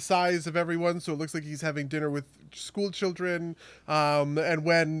twice the size of everyone, so it looks like he's having dinner with school children. And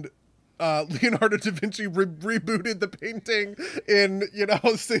when Leonardo da Vinci rebooted the painting in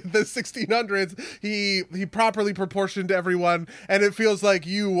the 1600s, he properly proportioned everyone, and it feels like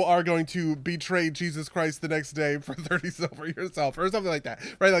you are going to betray Jesus Christ the next day for 30 silver yourself or something like that,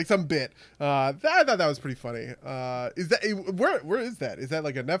 right? Like some bit. I thought that was pretty funny. Is that where is that? Is that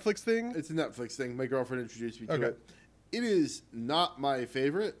like a Netflix thing? It's a Netflix thing. My girlfriend introduced me to Okay. it. It is not my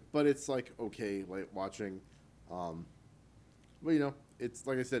favorite, but it's like okay, light watching. But it's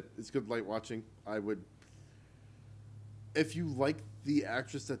like I said, it's good light watching. I would, if you like the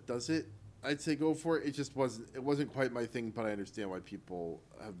actress that does it, I'd say go for it. It wasn't quite my thing, but I understand why people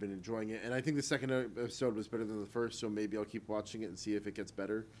have been enjoying it. And I think the second episode was better than the first, so maybe I'll keep watching it and see if it gets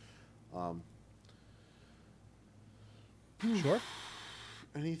better. Sure.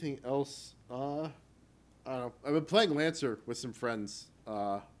 Anything else? I don't know. I've been playing Lancer with some friends,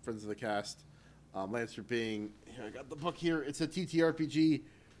 friends of the cast. Lancer being, here, I got the book here. It's a TTRPG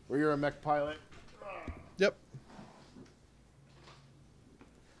where you're a mech pilot. Yep.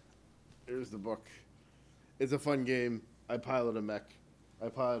 Here's the book. It's a fun game. I pilot a mech.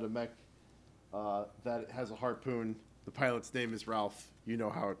 That has a harpoon. The pilot's name is Ralph. You know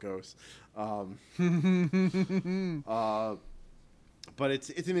how it goes. But it's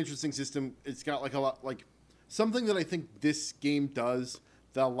an interesting system. It's got like a lot, like something that I think this game does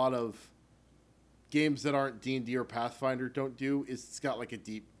that a lot of games that aren't D&D or Pathfinder don't do is it's got like a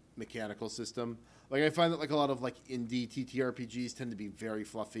deep mechanical system. Like I find that like a lot of like indie TTRPGs tend to be very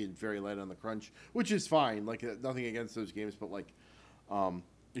fluffy and very light on the crunch, which is fine. Like nothing against those games, but like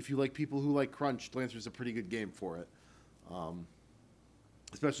if you like people who like crunch, Lancer's a pretty good game for it.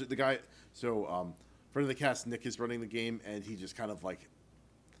 Especially the guy. So friend of the cast, Nick, is running the game, and he just kind of like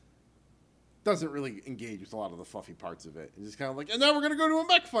doesn't really engage with a lot of the fluffy parts of it. He's just kind of like, and now we're gonna go to a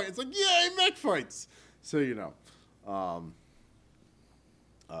mech fight. It's like, yay, mech fights! So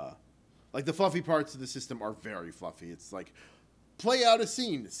like the fluffy parts of the system are very fluffy. It's like, play out a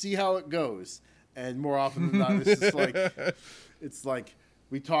scene, see how it goes, and more often than not, it's just like, it's like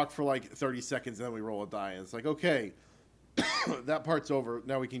we talk for like 30 seconds and then we roll a die, and it's like, okay, that part's over.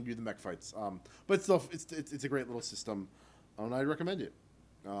 Now we can do the mech fights. But still, it's a great little system, and I'd recommend it.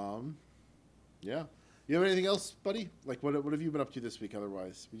 Yeah. You have anything else, buddy? Like, what have you been up to this week?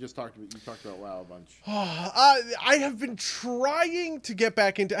 Otherwise, you talked about WoW a bunch. I have been trying to get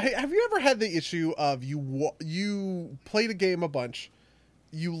back into. Have you ever had the issue of you played a game a bunch,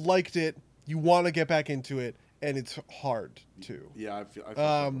 you liked it, you want to get back into it, and it's hard to. Yeah, I've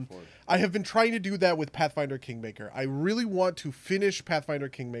that before. I have been trying to do that with Pathfinder Kingmaker. I really want to finish Pathfinder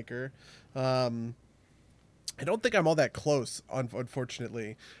Kingmaker. I don't think I'm all that close,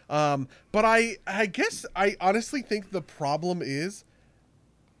 unfortunately. But I guess I honestly think the problem is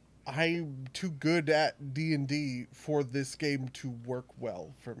I'm too good at D&D for this game to work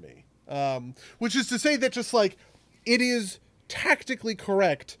well for me. Which is to say that just like it is tactically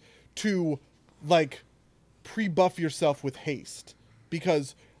correct to like pre-buff yourself with haste,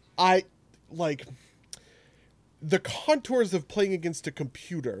 because I like the contours of playing against a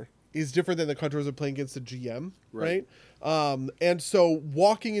computer is different than the contours of playing against a GM, right? And so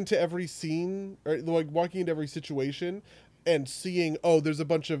walking into every scene, or like walking into every situation and seeing, oh, there's a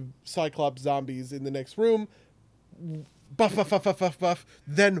bunch of Cyclops zombies in the next room, buff, buff, buff, buff, buff, buff,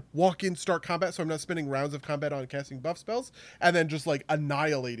 then walk in, start combat, so I'm not spending rounds of combat on casting buff spells, and then just, like,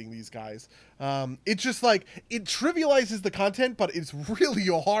 annihilating these guys. It's just, like, it trivializes the content, but it's really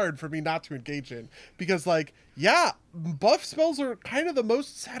hard for me not to engage in, because, like, yeah, buff spells are kind of the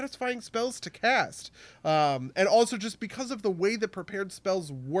most satisfying spells to cast. And also just because of the way that prepared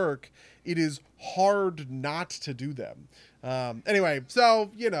spells work, it is hard not to do them. Anyway,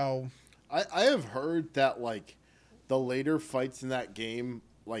 so, you know. I have heard that, like, the later fights in that game,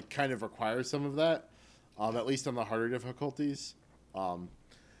 like, kind of require some of that, at least on the harder difficulties. I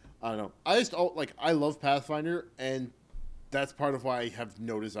don't know. I love Pathfinder, and that's part of why I have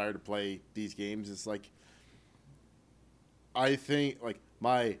no desire to play these games. It's like, I think, like,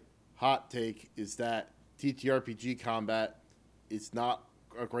 my hot take is that TTRPG combat is not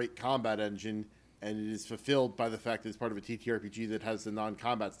a great combat engine, and it is fulfilled by the fact that it's part of a TTRPG that has the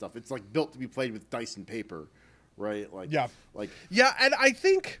non-combat stuff. It's, like, built to be played with dice and paper. Right? Like, yeah. Like, yeah, and I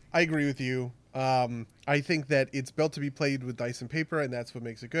think I agree with you. I think that it's built to be played with dice and paper, and that's what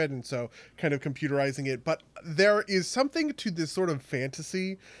makes it good. And so kind of computerizing it. But there is something to this sort of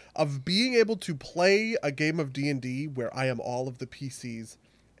fantasy of being able to play a game of D&D where I am all of the PCs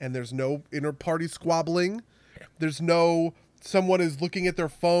and there's no inter-party squabbling. There's no someone is looking at their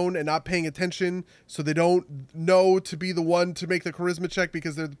phone and not paying attention, so they don't know to be the one to make the charisma check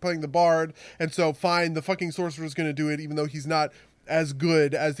because they're playing the bard, and so fine, the fucking sorcerer is going to do it even though he's not as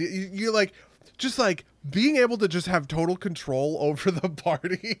good as the, you're like, just like being able to just have total control over the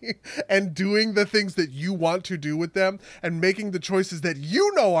party and doing the things that you want to do with them and making the choices that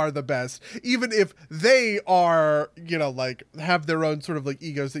you know are the best, even if they are, you know, like have their own sort of like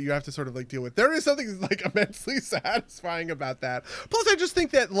egos that you have to sort of like deal with. There is something like immensely satisfying about that. Plus, I just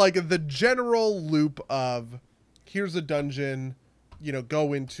think that like the general loop of here's a dungeon, you know,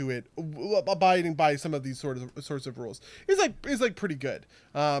 go into it abiding by some of these sorts of rules is like pretty good.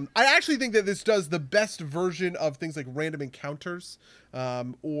 I actually think that this does the best version of things like random encounters,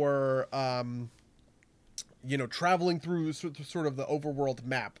 or you know, traveling through sort of the overworld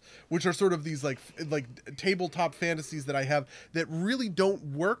map, which are sort of these like tabletop fantasies that I have that really don't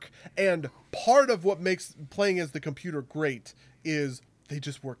work. And part of what makes playing as the computer great is they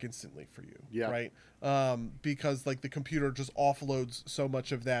just work instantly for you. Yeah. Right. Because like the computer just offloads so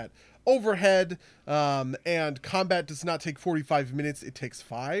much of that overhead, and combat does not take 45 minutes, it takes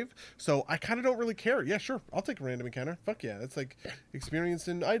 5. So I kind of don't really care. Yeah, sure, I'll take a random encounter. Fuck yeah, that's like experience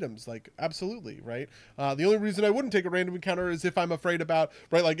in items, like absolutely, right? The only reason I wouldn't take a random encounter is if I'm afraid about,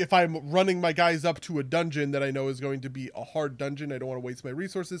 right, like if I'm running my guys up to a dungeon that I know is going to be a hard dungeon, I don't want to waste my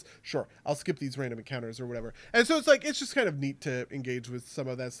resources, sure, I'll skip these random encounters or whatever. And so it's like, it's just kind of neat to engage with some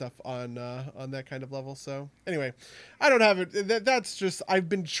of that stuff on that kind of level. So anyway, I don't have it. That's just, I've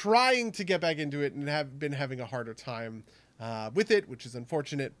been trying to get back into it and have been having a harder time with it, which is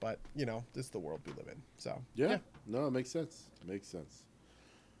unfortunate, but you know, this is the world we live in. So yeah. No, it makes sense.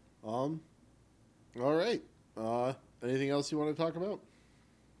 All right. Anything else you want to talk about?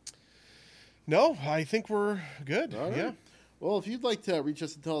 No, I think we're good. All right. Yeah. Well, if you'd like to reach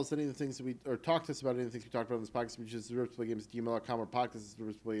us and tell us any of the things that or talk to us about any of the things we talked about in this podcast, reach us at nerdsplaygames@gmail.com or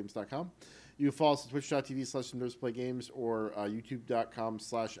podcast@nerdsplaygames.com. You can follow us at twitch.tv/nerdsplaygames or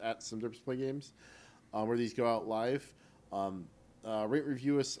youtube.com/@nerdsplaygames, where these go out live. Rate,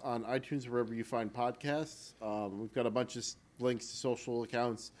 review us on iTunes or wherever you find podcasts. We've got a bunch of links to social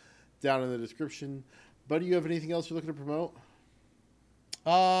accounts down in the description. Buddy, you have anything else you're looking to promote?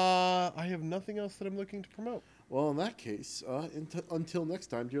 I have nothing else that I'm looking to promote. Well, in that case, until next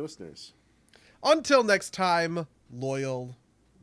time, dear listeners. Until next time, loyal